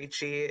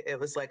preachy. It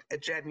was like a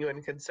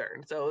genuine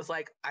concern. So it was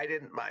like, I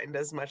didn't mind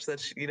as much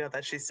that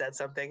that she said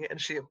something, and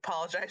she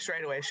apologized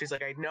right away. She's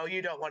like, I know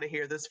you don't want to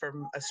hear this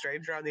from a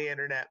stranger on the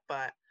internet,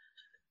 but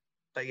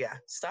yeah,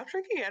 stop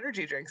drinking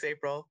energy drinks,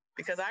 April,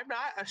 because I'm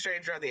not a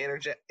stranger on the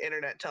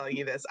internet telling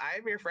you this. I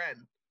am your friend.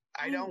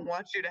 I don't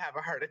want you to have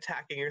a heart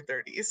attack in your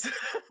 30s.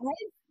 I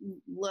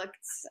looked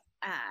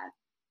at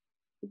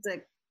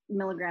the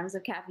milligrams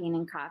of caffeine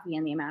in coffee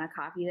and the amount of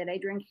coffee that I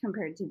drink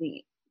compared to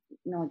the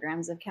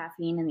milligrams of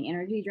caffeine in the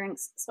energy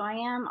drinks. So I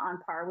am on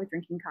par with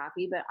drinking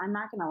coffee, but I'm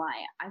not going to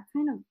lie. I've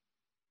kind of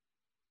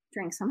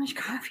drank so much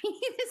coffee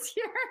this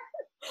year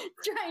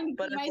trying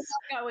to keep myself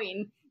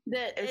going.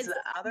 That it's the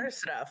other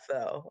stuff,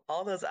 though.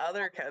 All those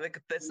other,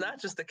 it's not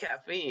just the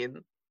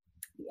caffeine.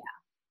 Yeah.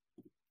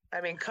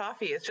 I mean,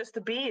 coffee, it's just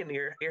the bean.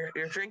 You're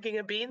drinking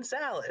a bean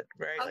salad,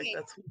 right? Okay. Like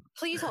that's...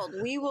 Please hold.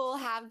 We will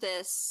have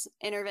this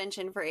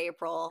intervention for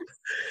April.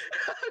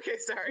 Okay,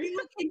 sorry. We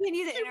will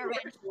continue the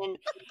intervention.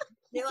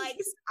 You're like,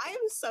 I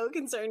am so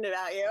concerned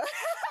about you.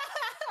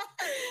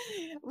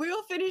 We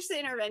will finish the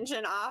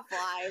intervention off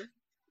live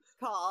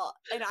call,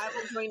 and I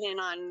will join in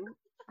on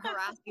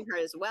harassing her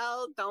as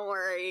well. Don't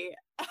worry.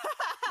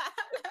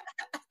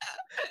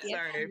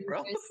 Sorry,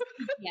 April.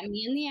 DM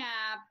me in the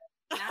app.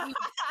 Now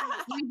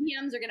my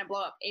DMs are going to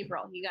blow up.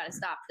 April, you got to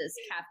stop this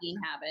caffeine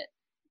habit.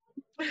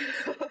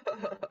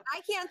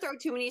 I can't throw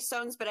too many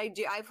stones, but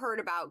I've heard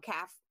about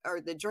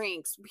the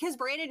drinks because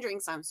Brandon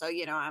drinks them. So,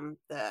 I'm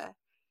the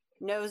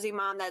nosy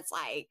mom that's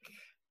like,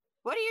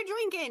 what are you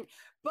drinking?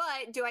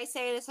 But do I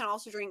say this and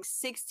also drink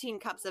 16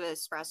 cups of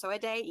espresso a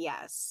day?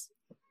 Yes.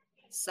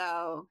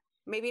 So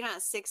maybe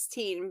not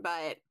 16,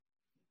 but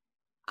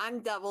I'm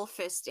double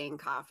fisting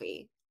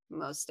coffee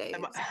most days.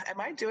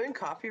 Am I doing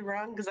coffee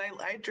wrong? Because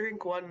I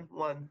drink one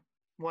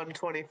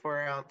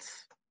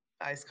 24-ounce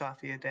iced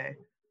coffee a day.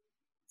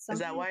 Sometimes,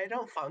 is that why I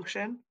don't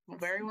function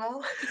very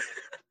well?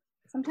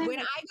 Sometimes when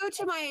I go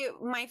to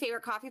my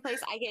favorite coffee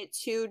place, I get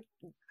two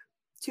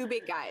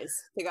big guys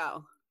to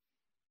go.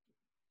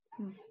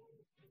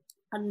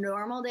 A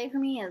normal day for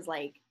me is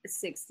like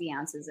 60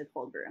 ounces of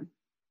cold brew.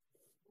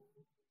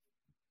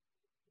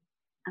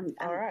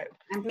 All right.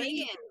 I'm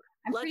pretty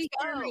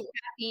sure my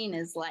caffeine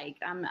is like,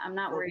 I'm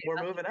not worried we're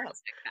about moving up.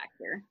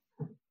 Factor.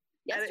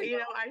 Yesterday,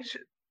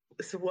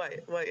 so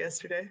what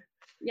yesterday?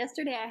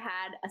 Yesterday I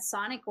had a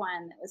Sonic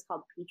one that was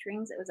called Peach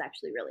Rings. It was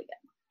actually really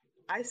good.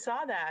 I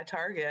saw that at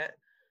Target.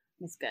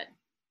 It's good.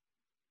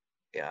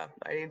 Yeah,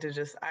 I need to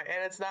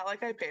and it's not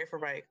like I pay for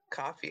my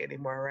coffee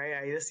anymore,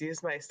 right? I just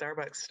use my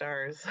Starbucks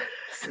stars.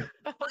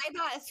 I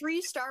bought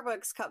 3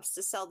 Starbucks cups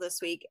to sell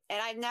this week, and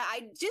I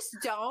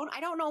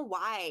don't know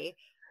why,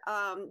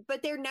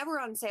 but they're never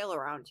on sale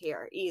around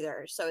here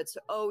either, so it's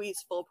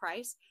always full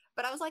price.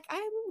 But I was like,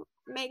 I'm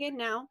Megan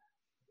now.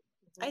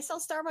 I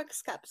sell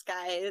Starbucks cups,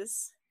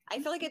 guys. I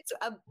feel like it's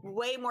a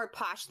way more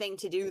posh thing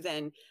to do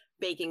than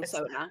baking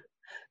soda.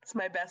 It's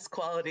my best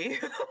quality.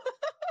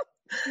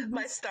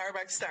 My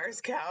Starbucks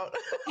stars count.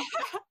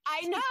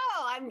 I know.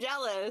 I'm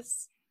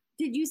jealous.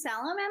 Did you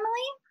sell them,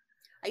 Emily?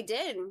 I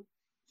did.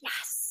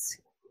 Yes.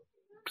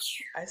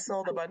 I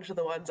sold a bunch of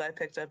the ones I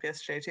picked up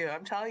yesterday, too.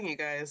 I'm telling you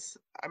guys.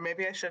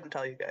 Maybe I shouldn't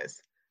tell you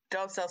guys.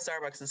 Don't sell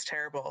Starbucks. It's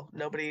terrible.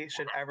 Nobody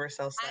should ever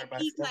sell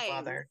Starbucks. Don't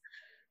bother.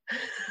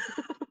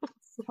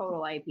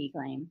 Total IP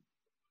claim.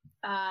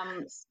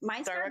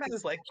 My Starbucks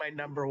is like my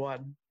number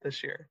 1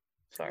 this year.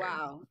 Sorry.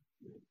 Wow.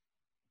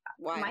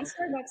 My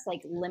Starbucks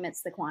like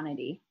limits the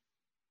quantity.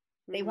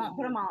 They won't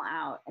put them all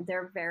out.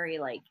 They're very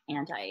like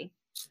anti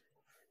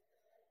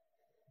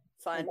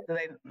fun.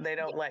 They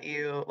don't let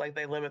you, like,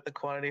 they limit the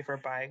quantity for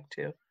buying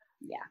too.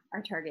 Yeah,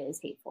 our Target is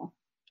hateful.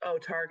 Oh,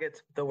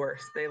 Target's the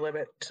worst. They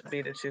limit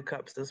me to 2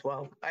 cups as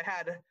well.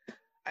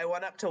 I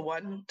went up to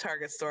one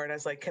Target store and I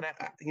was like, can I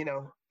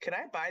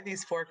buy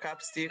these 4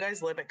 cups? Do you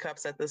guys limit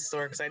cups at this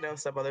store? Because I know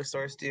some other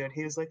stores do. And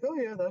he was like, oh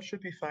yeah, that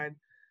should be fine.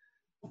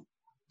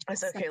 I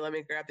said, okay, let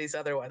me grab these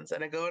other ones.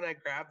 And I go and I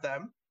grab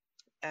them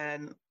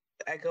and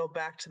I go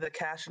back to the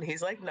cash and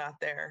he's like, not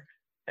there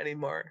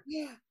anymore.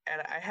 Yeah. And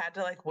I had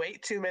to like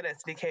wait 2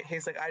 minutes and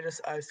he's like,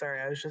 I'm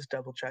sorry. I was just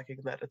double checking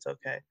that it's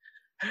okay.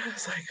 And I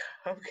was like,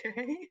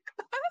 okay.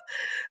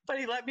 But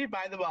he let me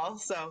buy them all.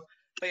 So,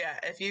 but yeah,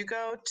 if you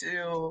go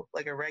to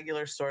like a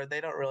regular store,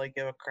 they don't really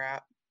give a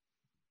crap.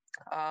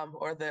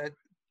 Or the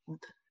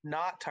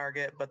not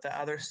Target, but the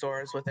other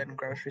stores within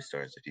grocery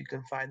stores, if you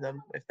can find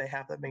them, if they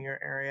have them in your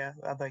area,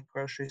 like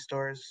grocery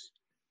stores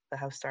that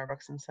have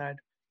Starbucks inside.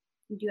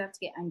 You do have to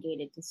get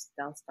ungated to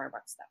sell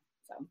Starbucks stuff,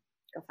 so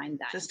go find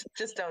that.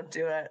 Just don't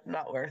do it.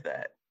 Not worth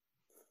it.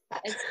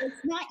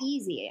 It's not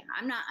easy.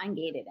 I'm not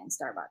ungated in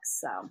Starbucks,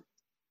 so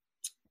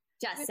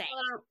just saying.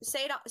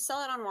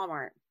 Sell it on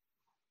Walmart.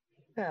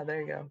 Yeah,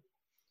 there you go.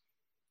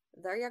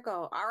 There you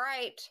go. All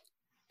right.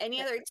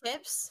 Any other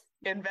tips?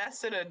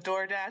 Invest in a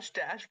DoorDash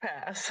Dash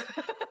Pass.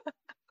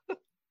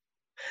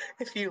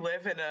 If you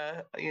live in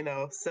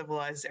a,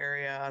 civilized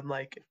area,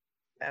 unlike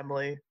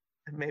Emily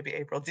and maybe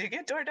April. Do you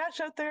get DoorDash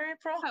out there,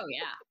 April? Oh,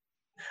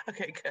 yeah.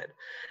 Okay, good.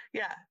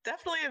 Yeah,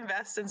 definitely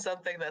invest in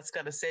something that's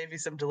going to save you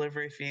some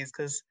delivery fees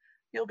because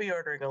you'll be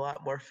ordering a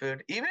lot more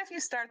food. Even if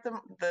you start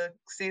the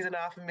season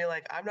off and be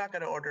like, I'm not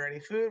going to order any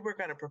food. We're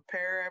going to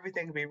prepare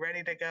everything to be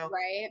ready to go.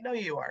 Right. No,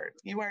 you aren't.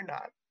 You are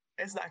not.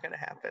 It's not going to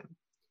happen.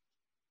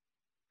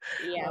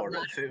 Yeah.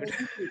 Order food.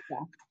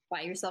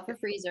 Buy yourself a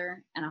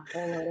freezer and a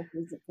whole load of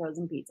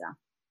frozen pizza.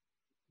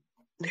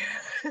 There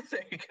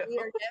you go. We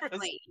are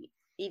definitely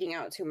eating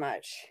out too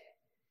much.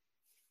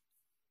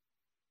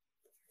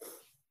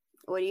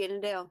 What are you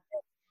going to do?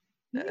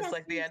 It's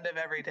like the end of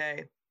every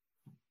day.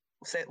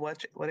 Say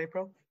what,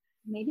 April?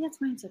 Maybe that's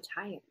why I'm so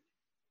tired.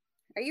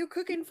 Are you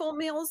cooking full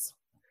meals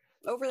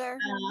over there?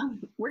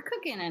 We're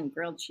cooking and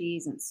grilled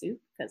cheese and soup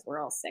because we're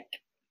all sick.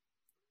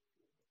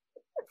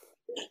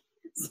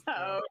 So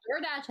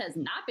DoorDash has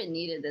not been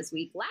needed this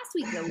week. Last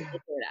week, though, we did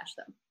DoorDash,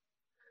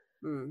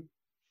 though. Mm.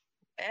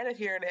 And if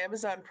you're an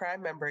Amazon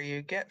Prime member,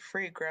 you get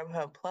free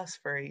Grubhub Plus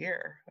for a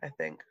year, I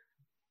think.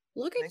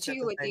 Look at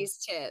you with these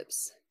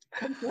tips.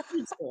 Whole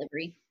Foods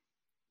delivery.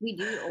 We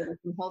do order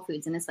from Whole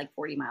Foods, and it's like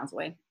 40 miles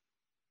away.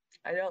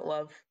 I don't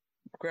love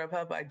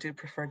Grubhub. I do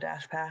prefer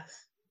DashPass,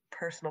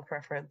 personal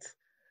preference,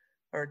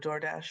 or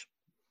DoorDash.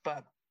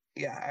 But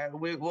yeah,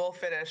 we'll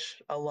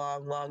finish a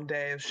long, long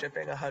day of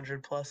shipping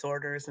 100+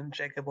 orders, and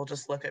Jacob will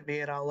just look at me,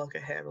 and I'll look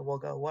at him, and we'll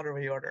go, "What are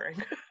we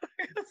ordering?"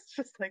 It's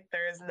just like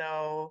there is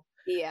no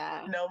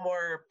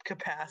more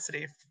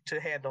capacity to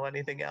handle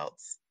anything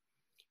else.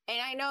 And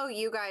I know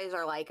you guys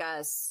are like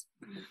us.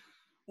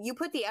 You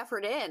put the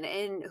effort in,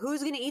 and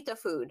who's going to eat the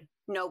food?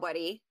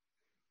 Nobody.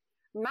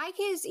 My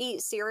kids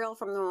eat cereal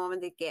from the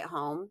moment they get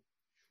home,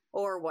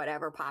 or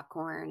whatever,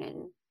 popcorn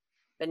and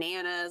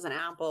bananas and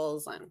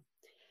apples. And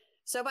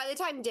so by the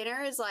time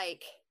dinner is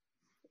like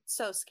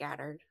so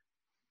scattered.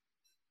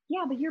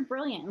 Yeah, but you're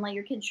brilliant and let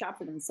your kids shop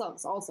for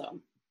themselves also.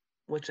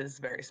 Which is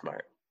very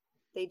smart.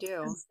 They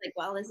do. It's like,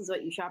 well, this is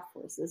what you shop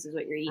for, so this is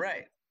what you're eating.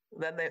 Right.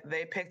 Then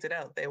they picked it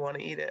out. They want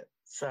to eat it.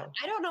 So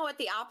I don't know what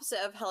the opposite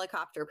of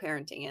helicopter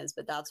parenting is,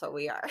 but that's what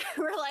we are.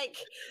 We're like,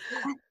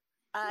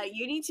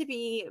 you need to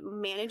be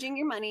managing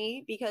your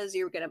money because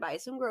you're going to buy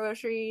some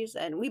groceries,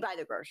 and we buy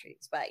the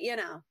groceries, but you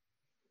know.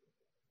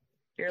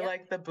 You're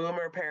like the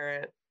boomer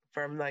parent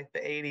from like the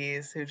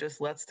 80s who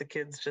just lets the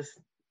kids just,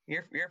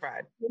 you're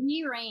fine.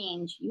 Free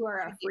range. You are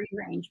a free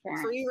range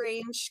parent. Free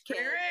range kid.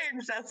 Free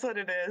range, that's what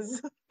it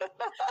is.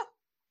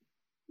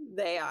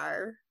 They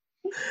are.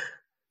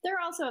 They're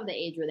also of the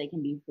age where they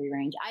can be free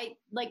range.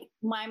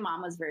 My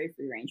mom was very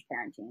free range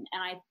parenting,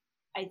 and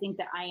I think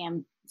that I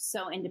am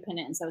so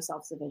independent and so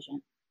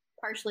self-sufficient,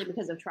 partially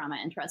because of trauma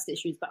and trust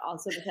issues, but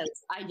also because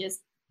I just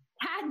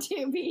had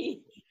to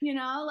be,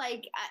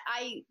 like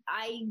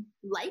I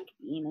like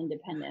being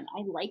independent.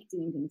 I like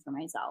doing things for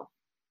myself.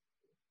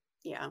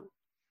 Yeah.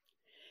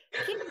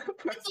 Kids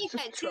like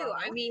that too.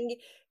 I mean,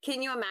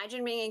 can you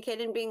imagine being a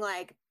kid and being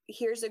like,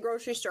 here's the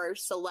grocery store,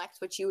 select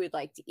what you would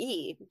like to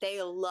eat?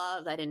 They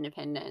love that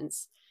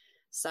independence.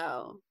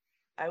 So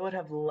I would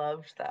have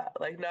loved that.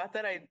 Like, not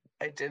that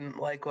I didn't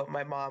like what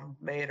my mom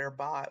made or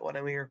bought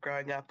when we were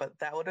growing up, but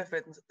that would have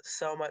been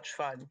so much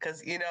fun.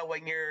 Because,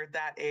 when you're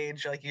that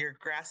age, like you're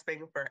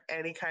grasping for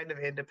any kind of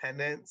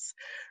independence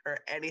or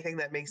anything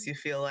that makes you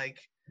feel like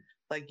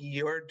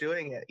you're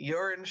doing it.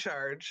 You're in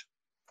charge.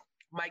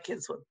 My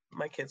kids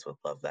would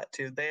love that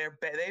too. They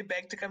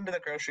beg to come to the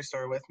grocery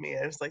store with me.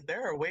 And it's like,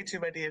 there are way too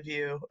many of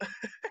you,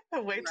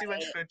 way too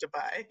much food to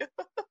buy.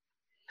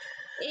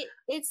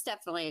 It's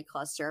definitely a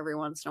cluster every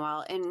once in a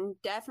while. And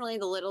definitely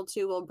the little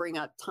two will bring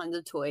up tons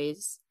of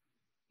toys.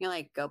 You're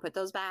like, go put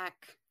those back.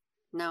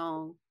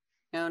 No.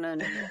 You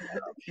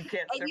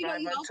can't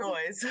survive on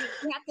toys.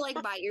 You have to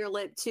like bite your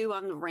lip too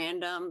on the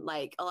random,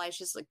 like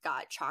Elijah's like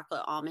got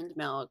chocolate almond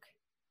milk.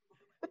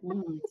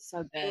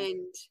 So good.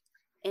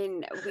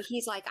 And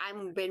he's like,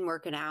 I've been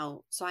working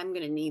out, so I'm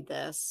going to need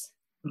this.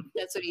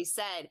 That's what he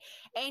said.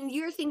 And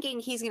you're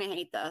thinking he's going to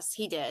hate this.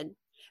 He did.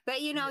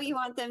 But, you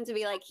want them to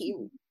be like,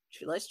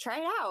 let's try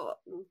it out.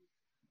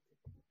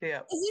 Yeah.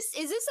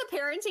 Is this a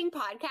parenting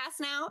podcast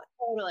now?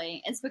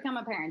 Totally. It's become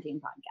a parenting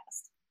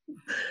podcast.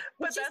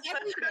 But that's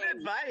such good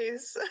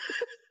advice.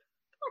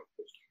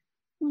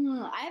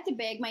 I have to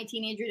beg my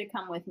teenager to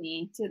come with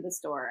me to the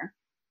store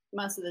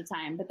most of the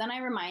time, but then I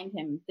remind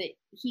him that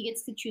he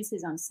gets to choose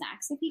his own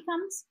snacks if he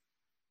comes,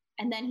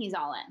 and then he's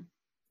all in.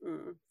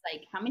 It's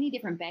like, how many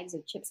different bags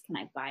of chips can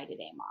I buy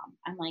today, Mom?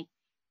 I'm like,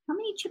 how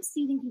many chips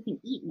do you think you can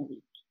eat in a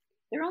week?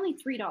 They're only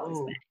 $3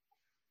 a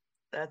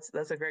bag.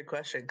 That's a great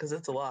question because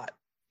it's a lot.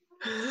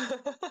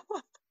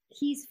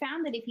 He's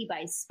found that if he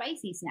buys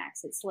spicy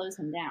snacks, it slows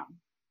him down.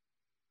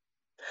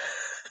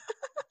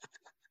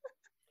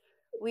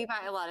 We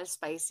buy a lot of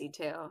spicy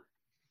too.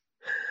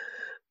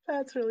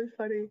 That's really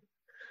funny.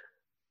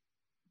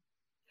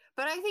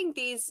 But I think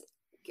these,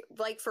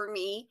 like for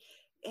me,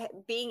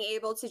 being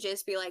able to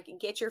just be like,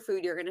 get your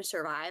food, you're going to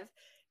survive.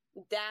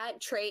 That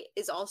trait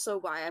is also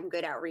why I'm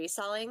good at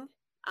reselling.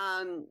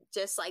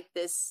 Just like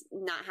this,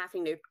 not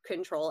having to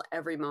control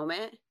every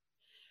moment.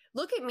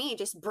 Look at me,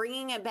 just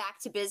bringing it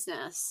back to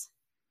business.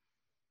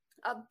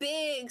 A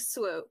big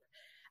swoop.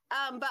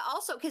 But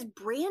also because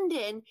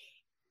Brandon,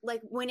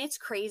 like when it's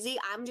crazy,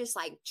 I'm just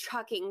like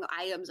chucking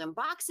items in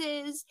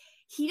boxes.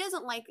 He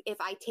doesn't like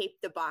if I tape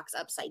the box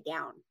upside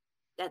down.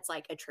 That's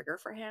like a trigger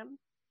for him.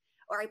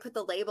 Or I put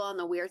the label on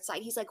the weird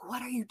side. He's like,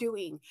 what are you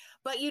doing?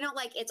 But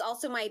like it's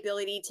also my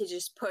ability to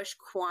just push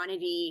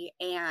quantity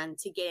and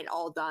to get it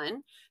all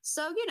done.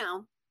 So,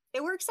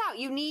 it works out.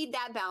 You need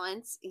that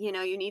balance. You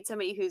need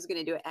somebody who's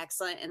going to do it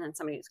excellent and then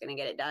somebody who's going to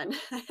get it done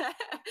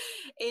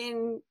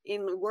in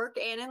work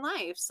and in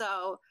life.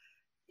 So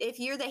if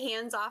you're the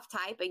hands-off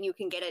type and you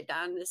can get it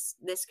done,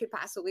 this could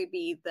possibly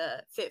be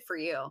the fit for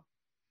you.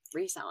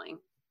 Reselling.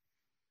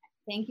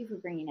 Thank you for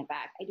bringing it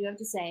back. I do have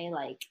to say,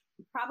 like,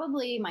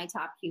 probably my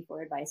top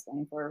Q4 advice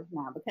going forward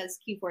now, because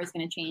Q4 is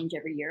going to change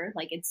every year.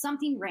 Like, it's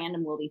something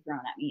random will be thrown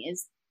at me,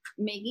 is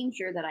making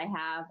sure that I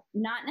have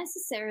not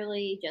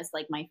necessarily just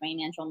like my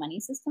financial money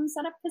system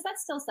set up, because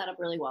that's still set up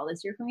really well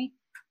this year for me.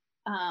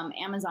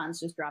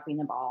 Amazon's just dropping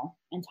the ball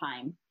in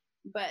time.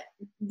 But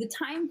the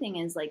time thing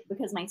is, like,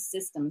 because my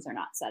systems are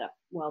not set up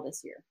well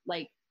this year.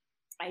 Like,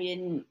 I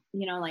didn't,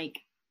 like,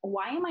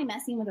 why am I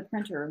messing with a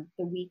printer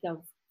the week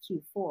of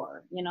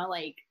Q4?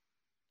 Like,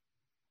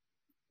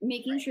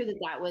 making sure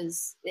that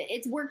was,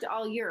 it's worked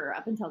all year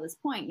up until this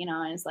point,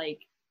 and it's like,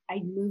 I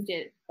moved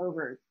it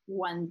over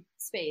one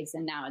space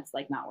and now it's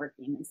like not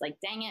working. It's like,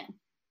 dang it,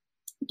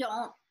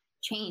 don't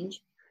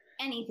change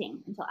anything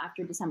until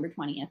after December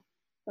 20th.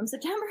 From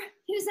September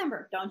to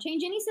December, don't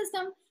change any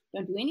system.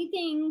 Don't do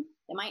anything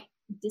that might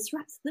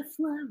disrupt the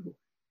flow.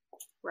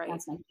 Right.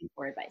 That's my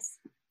Q4 advice.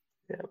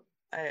 Yeah.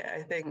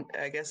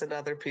 I guess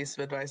another piece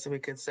of advice that we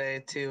could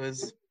say too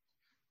is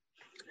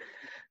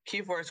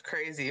Q4 is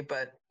crazy,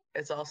 but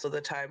it's also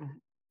the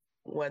time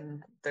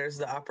when there's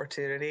the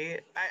opportunity.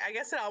 I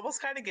guess it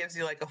almost kind of gives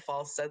you like a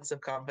false sense of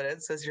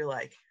confidence, because you're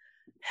like,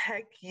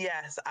 heck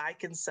yes, I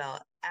can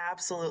sell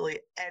absolutely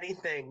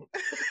anything.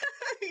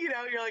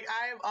 You're like,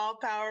 I am all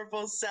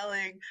powerful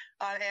selling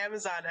on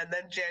Amazon. And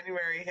then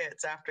January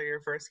hits after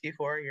your first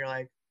Q4. And you're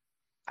like,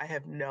 I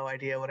have no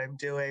idea what I'm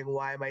doing.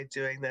 Why am I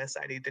doing this?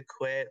 I need to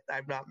quit.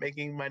 I'm not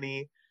making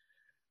money.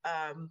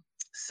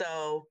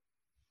 So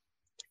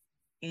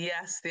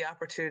yes, the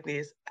opportunity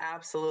is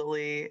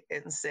absolutely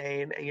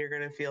insane, and you're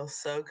going to feel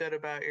so good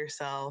about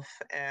yourself.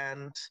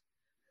 And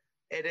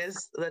it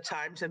is the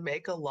time to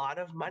make a lot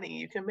of money.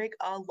 You can make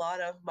a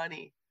lot of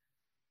money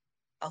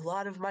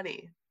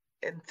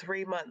in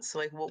 3 months.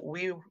 Like, what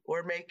we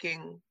were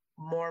making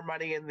more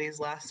money in these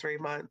last 3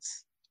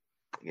 months,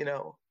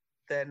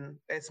 then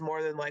it's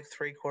more than like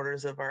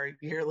 3/4 of our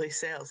yearly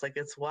sales. Like,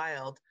 it's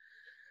wild.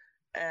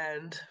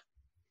 And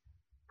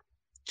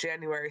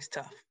January's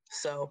tough.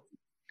 So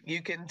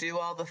you can do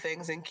all the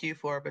things in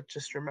Q4, but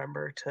just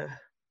remember to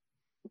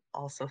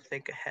also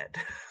think ahead.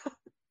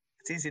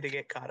 It's easy to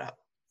get caught up.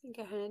 Think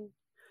ahead,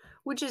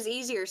 which is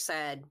easier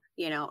said,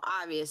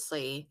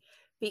 obviously,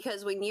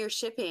 because when you're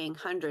shipping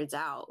hundreds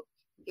out,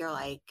 you're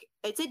like,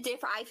 I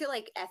feel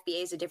like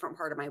FBA is a different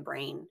part of my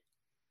brain.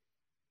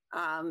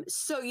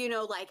 So,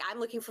 like, I'm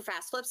looking for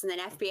fast flips, and then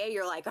FBA,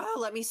 you're like, oh,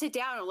 let me sit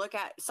down and look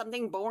at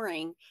something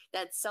boring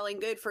that's selling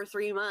good for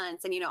 3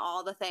 months and,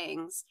 all the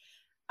things.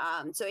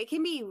 So it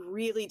can be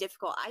really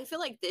difficult. I feel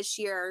like this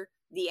year,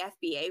 the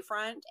FBA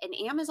front and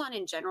Amazon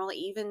in general,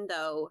 even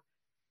though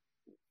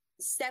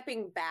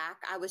stepping back,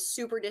 I was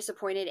super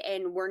disappointed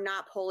and we're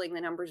not pulling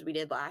the numbers we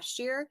did last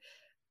year.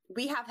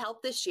 We have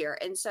help this year.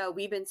 And so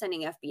we've been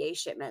sending FBA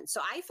shipments.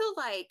 So I feel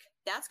like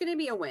that's going to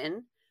be a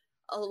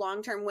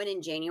long-term win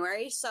in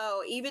January.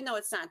 So even though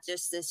it's not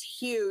just this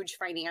huge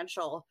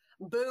financial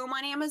boom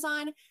on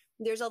Amazon,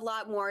 there's a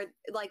lot more,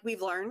 like,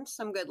 we've learned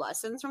some good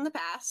lessons from the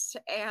past.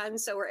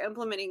 And so we're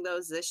implementing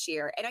those this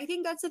year. And I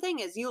think that's the thing,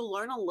 is you'll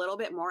learn a little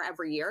bit more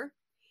every year.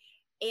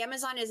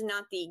 Amazon is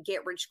not the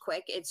get rich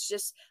quick. It's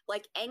just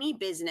like any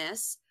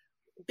business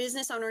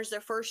owners, their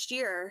first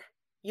year,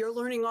 you're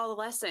learning all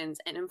the lessons.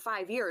 And in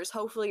 5 years,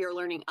 hopefully you're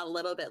learning a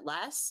little bit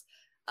less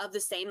of the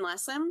same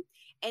lesson.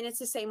 And it's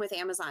the same with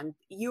Amazon.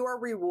 You are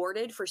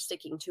rewarded for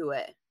sticking to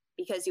it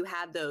because you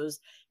have those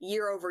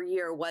year over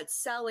year,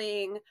 what's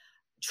selling,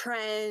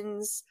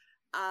 trends,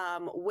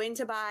 when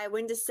to buy,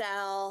 when to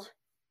sell.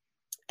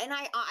 And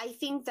I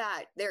think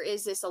that there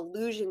is this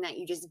illusion that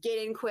you just get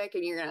in quick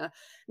and you're going to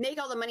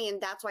make all the money. And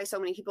that's why so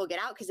many people get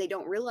out, because they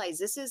don't realize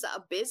this is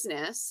a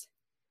business,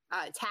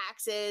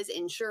 taxes,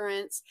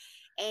 insurance.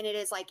 And it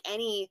is like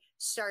any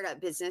startup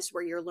business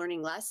where you're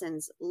learning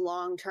lessons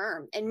long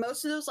term. And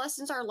most of those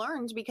lessons are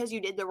learned because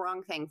you did the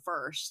wrong thing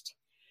first.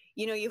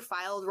 You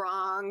filed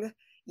wrong.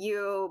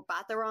 You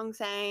bought the wrong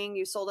thing,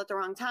 you sold at the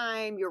wrong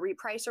time, your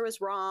repricer was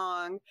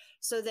wrong.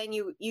 So then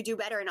you do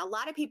better. And a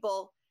lot of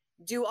people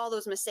do all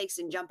those mistakes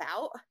and jump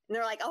out. And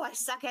they're like, oh, I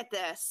suck at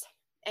this.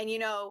 And,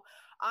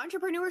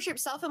 entrepreneurship,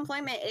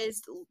 self-employment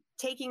is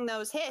taking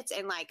those hits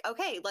and like,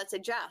 okay, let's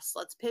adjust,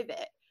 let's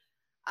pivot.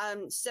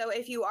 So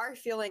if you are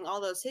feeling all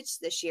those hits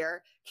this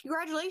year,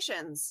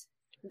 congratulations.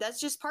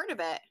 That's just part of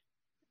it.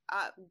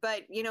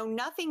 But,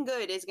 nothing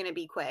good is going to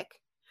be quick.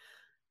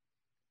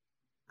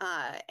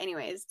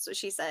 Anyways, so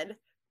she said,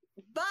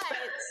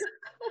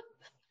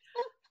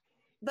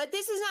 but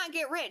this is not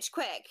get rich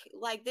quick.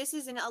 Like, this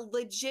isn't a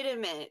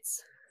legitimate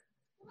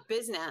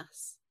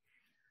business.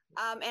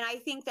 And I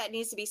think that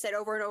needs to be said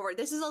over and over.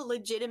 This is a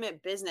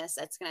legitimate business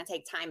that's going to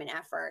take time and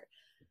effort.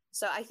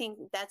 So I think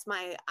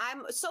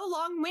I'm so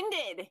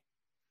long-winded.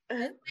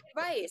 That's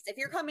my advice. If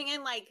you're coming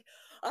in like,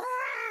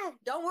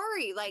 don't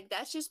worry. Like,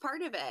 that's just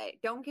part of it.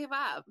 Don't give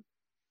up.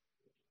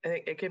 I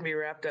think it can be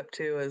wrapped up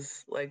too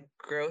as like,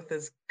 growth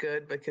is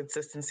good, but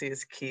consistency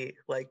is key.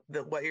 Like,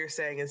 what you're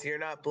saying is you're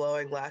not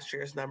blowing last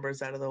year's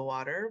numbers out of the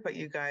water, but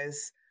you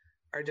guys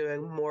are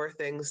doing more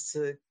things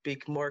to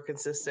be more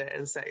consistent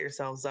and set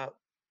yourselves up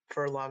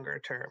for longer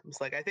terms.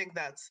 Like, I think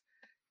that's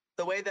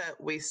the way that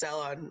we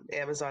sell on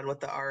Amazon with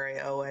the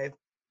RAOA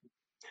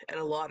and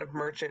a lot of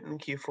merchant in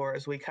Q4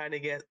 is we kind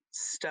of get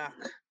stuck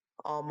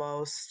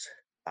almost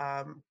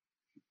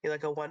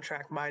like a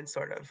one-track mind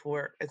sort of,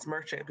 where it's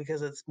merchant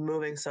because it's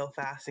moving so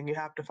fast and you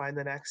have to find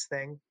the next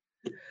thing.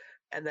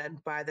 And then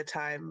by the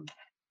time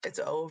it's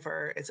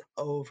over.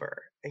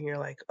 And you're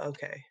like,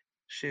 okay,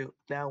 shoot,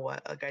 now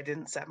what? Like, I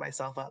didn't set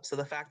myself up. So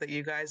the fact that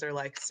you guys are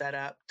like set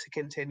up to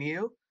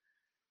continue,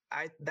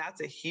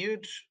 that's a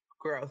huge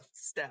growth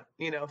step,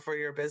 for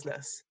your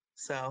business.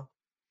 So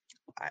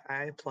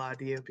I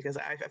applaud you, because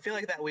I feel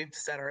like that we've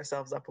set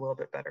ourselves up a little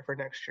bit better for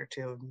next year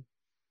too. And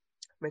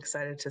I'm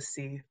excited to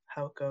see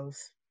how it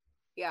goes.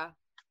 Yeah.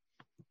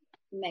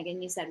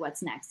 Megan, you said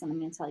what's next, and I'm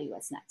going to tell you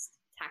what's next.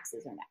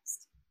 Taxes are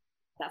next.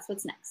 That's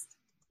what's next.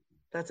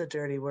 That's a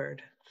dirty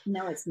word.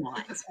 No, it's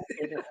not. It's my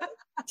favorite word.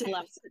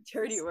 It's a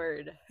dirty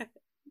word.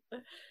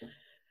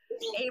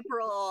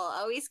 April,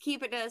 always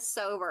keeping us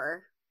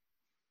sober.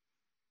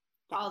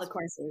 All the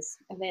courses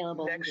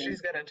available. Next,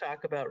 she's going to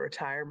talk about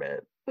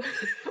retirement.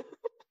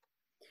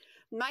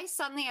 My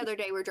son the other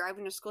day, we're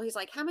driving to school. He's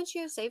like, how much do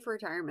you have saved for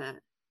retirement?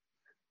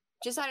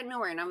 Just out of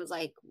nowhere. And I was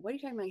like, what are you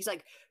talking about? He's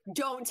like,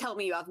 don't tell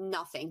me you have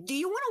nothing. Do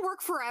you want to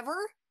work forever?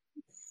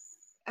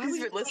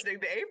 He's been listening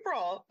to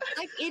April.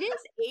 Like, it is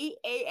 8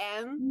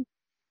 a.m.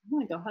 I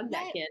want to go hug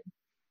that kid.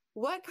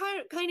 What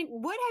kind of,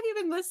 what have you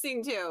been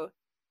listening to?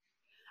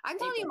 I'm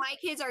telling you, my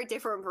kids are a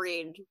different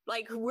breed.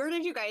 Like, where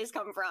did you guys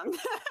come from?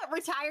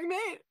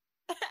 Retirement?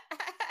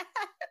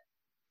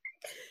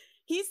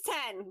 He's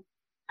 10.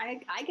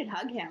 I could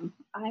hug him.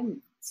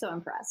 I'm so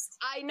impressed.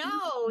 I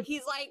know.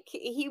 He's like,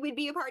 he would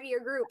be a part of your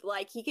group.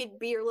 Like, he could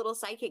be your little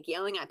psychic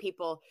yelling at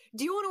people.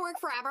 Do you want to work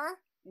forever?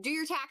 Do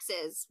your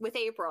taxes with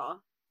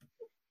April.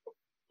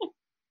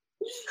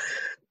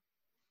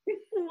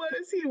 What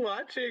is he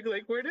watching?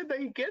 Like, where did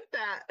they get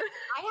that?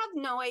 I have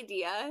no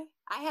idea.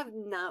 I have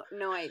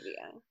no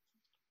idea.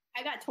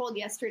 I got told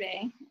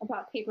yesterday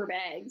about paper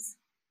bags.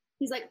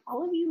 He's like,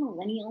 all of you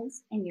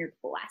millennials and your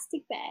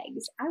plastic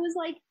bags. I was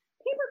like,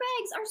 paper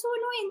bags are so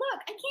annoying.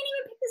 Look, I can't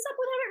even pick this up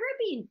without it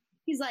ripping.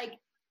 He's like,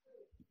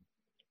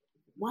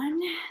 one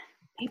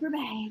paper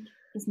bag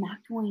is not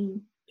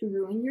going to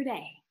ruin your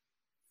day.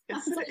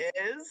 Yes, it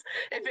is.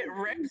 If it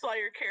rips while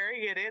you're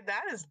carrying it in,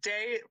 that is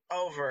day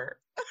over.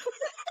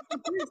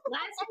 There's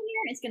glass in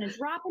here, it's going to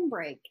drop and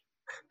break.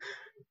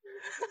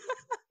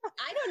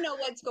 I don't know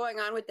what's going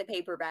on with the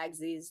paper bags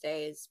these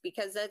days,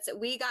 because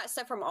we got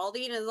stuff from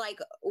Aldi and it's like,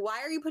 why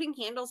are you putting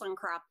candles on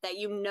crop that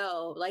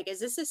like, is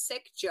this a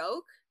sick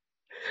joke?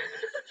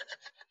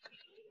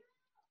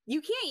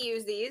 You can't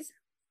use these.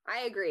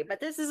 I agree, but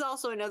this is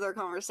also another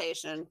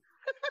conversation.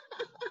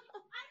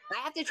 I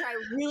have to try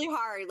really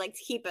hard, like,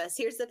 to keep us.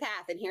 Here's the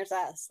path, and here's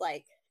us.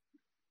 Like,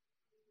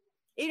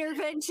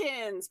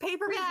 interventions,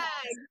 paper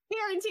bags,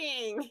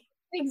 parenting.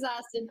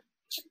 Exhausted.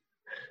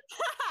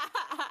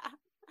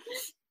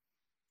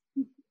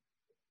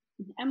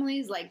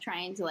 Emily's like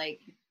trying to like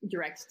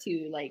direct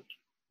to like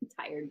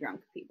tired drunk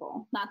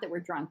people. Not that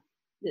we're drunk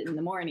in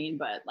the morning,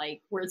 but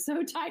like we're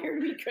so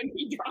tired we couldn't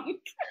be drunk.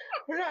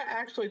 We're not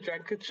actually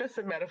drunk. It's just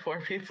a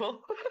metaphor,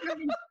 people.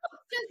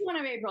 Just one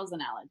of April's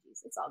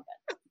analogies. It's all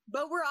good.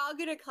 But we're all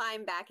going to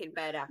climb back in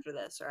bed after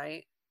this,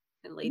 right?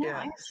 And lay down.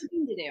 I have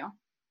something to do.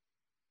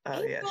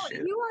 Oh, yeah,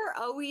 shoot. You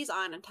are always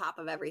on top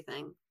of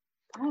everything.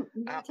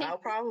 I'll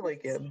probably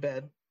get in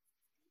bed.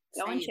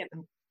 Go and ship.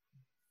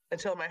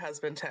 Until my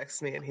husband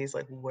texts me and he's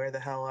like, where the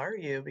hell are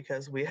you?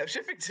 Because we have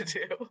shipping to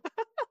do.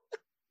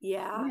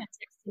 Yeah. I'm going to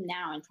text him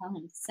now and tell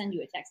him to send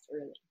you a text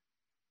early.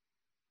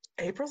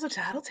 April's a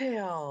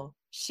tattletale.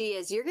 She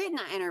is. You're getting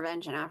that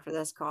intervention after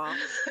this call.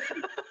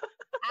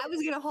 I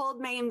was going to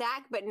hold Megan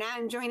back, but now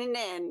I'm joining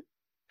in.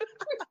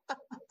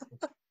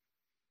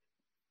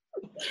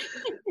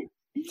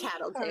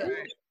 Tattletale.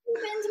 Right.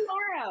 Shipping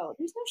tomorrow.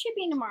 There's no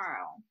shipping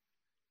tomorrow.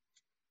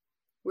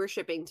 We're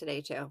shipping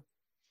today too.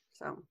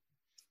 So,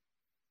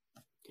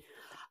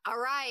 all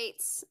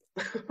right.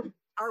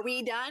 Are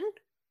we done?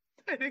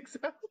 I think so.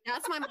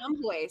 That's my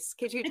mom voice.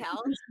 Could you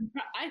tell?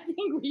 I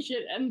think we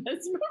should end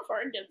this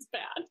before it gets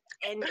bad.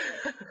 And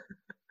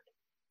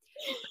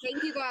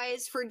thank you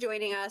guys for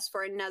joining us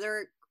for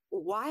another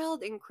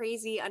wild and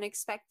crazy,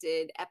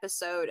 unexpected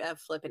episode of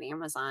Flippin'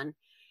 Amazon.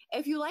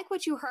 If you like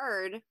what you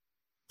heard,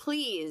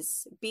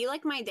 please be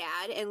like my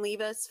dad and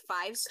leave us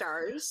 5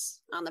 stars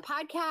on the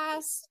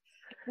podcast.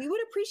 We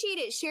would appreciate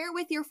it. Share it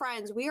with your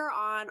friends. We are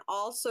on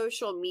all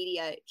social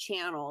media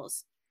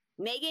channels.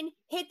 Megan,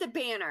 hit the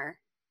banner.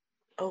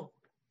 Oh,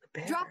 the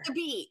banner. Drop the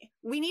beat.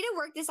 We need to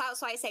work this out.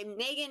 So I say,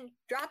 Megan,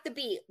 drop the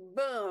beat.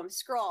 Boom,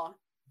 scroll.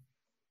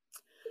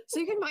 So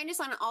you can find us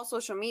on all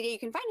social media. You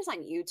can find us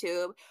on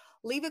YouTube.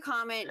 Leave a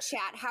comment,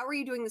 chat. How are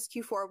you doing this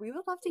Q4? We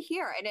would love to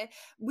hear. And if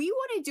we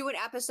want to do an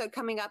episode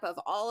coming up of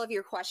all of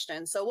your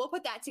questions. So we'll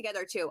put that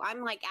together too.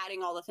 I'm like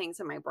adding all the things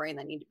in my brain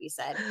that need to be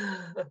said.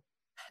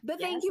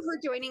 But thank you for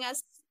joining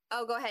us.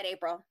 Oh, go ahead,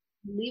 April.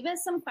 Leave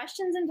us some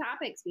questions and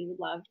topics. We would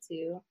love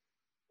to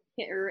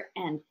Here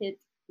and hit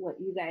what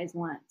you guys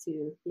want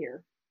to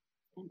hear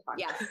and talk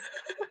Yes. about.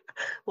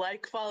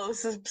 Like, follow,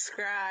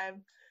 subscribe,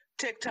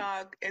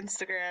 TikTok,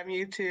 Instagram,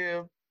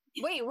 YouTube.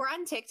 Wait, we're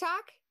on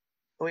TikTok?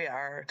 We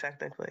are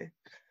technically.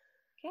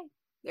 Okay,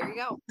 there you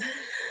go.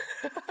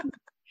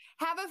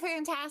 Have a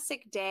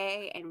fantastic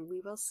day, and we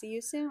will see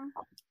you soon.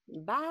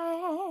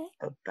 Bye.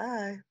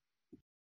 Bye.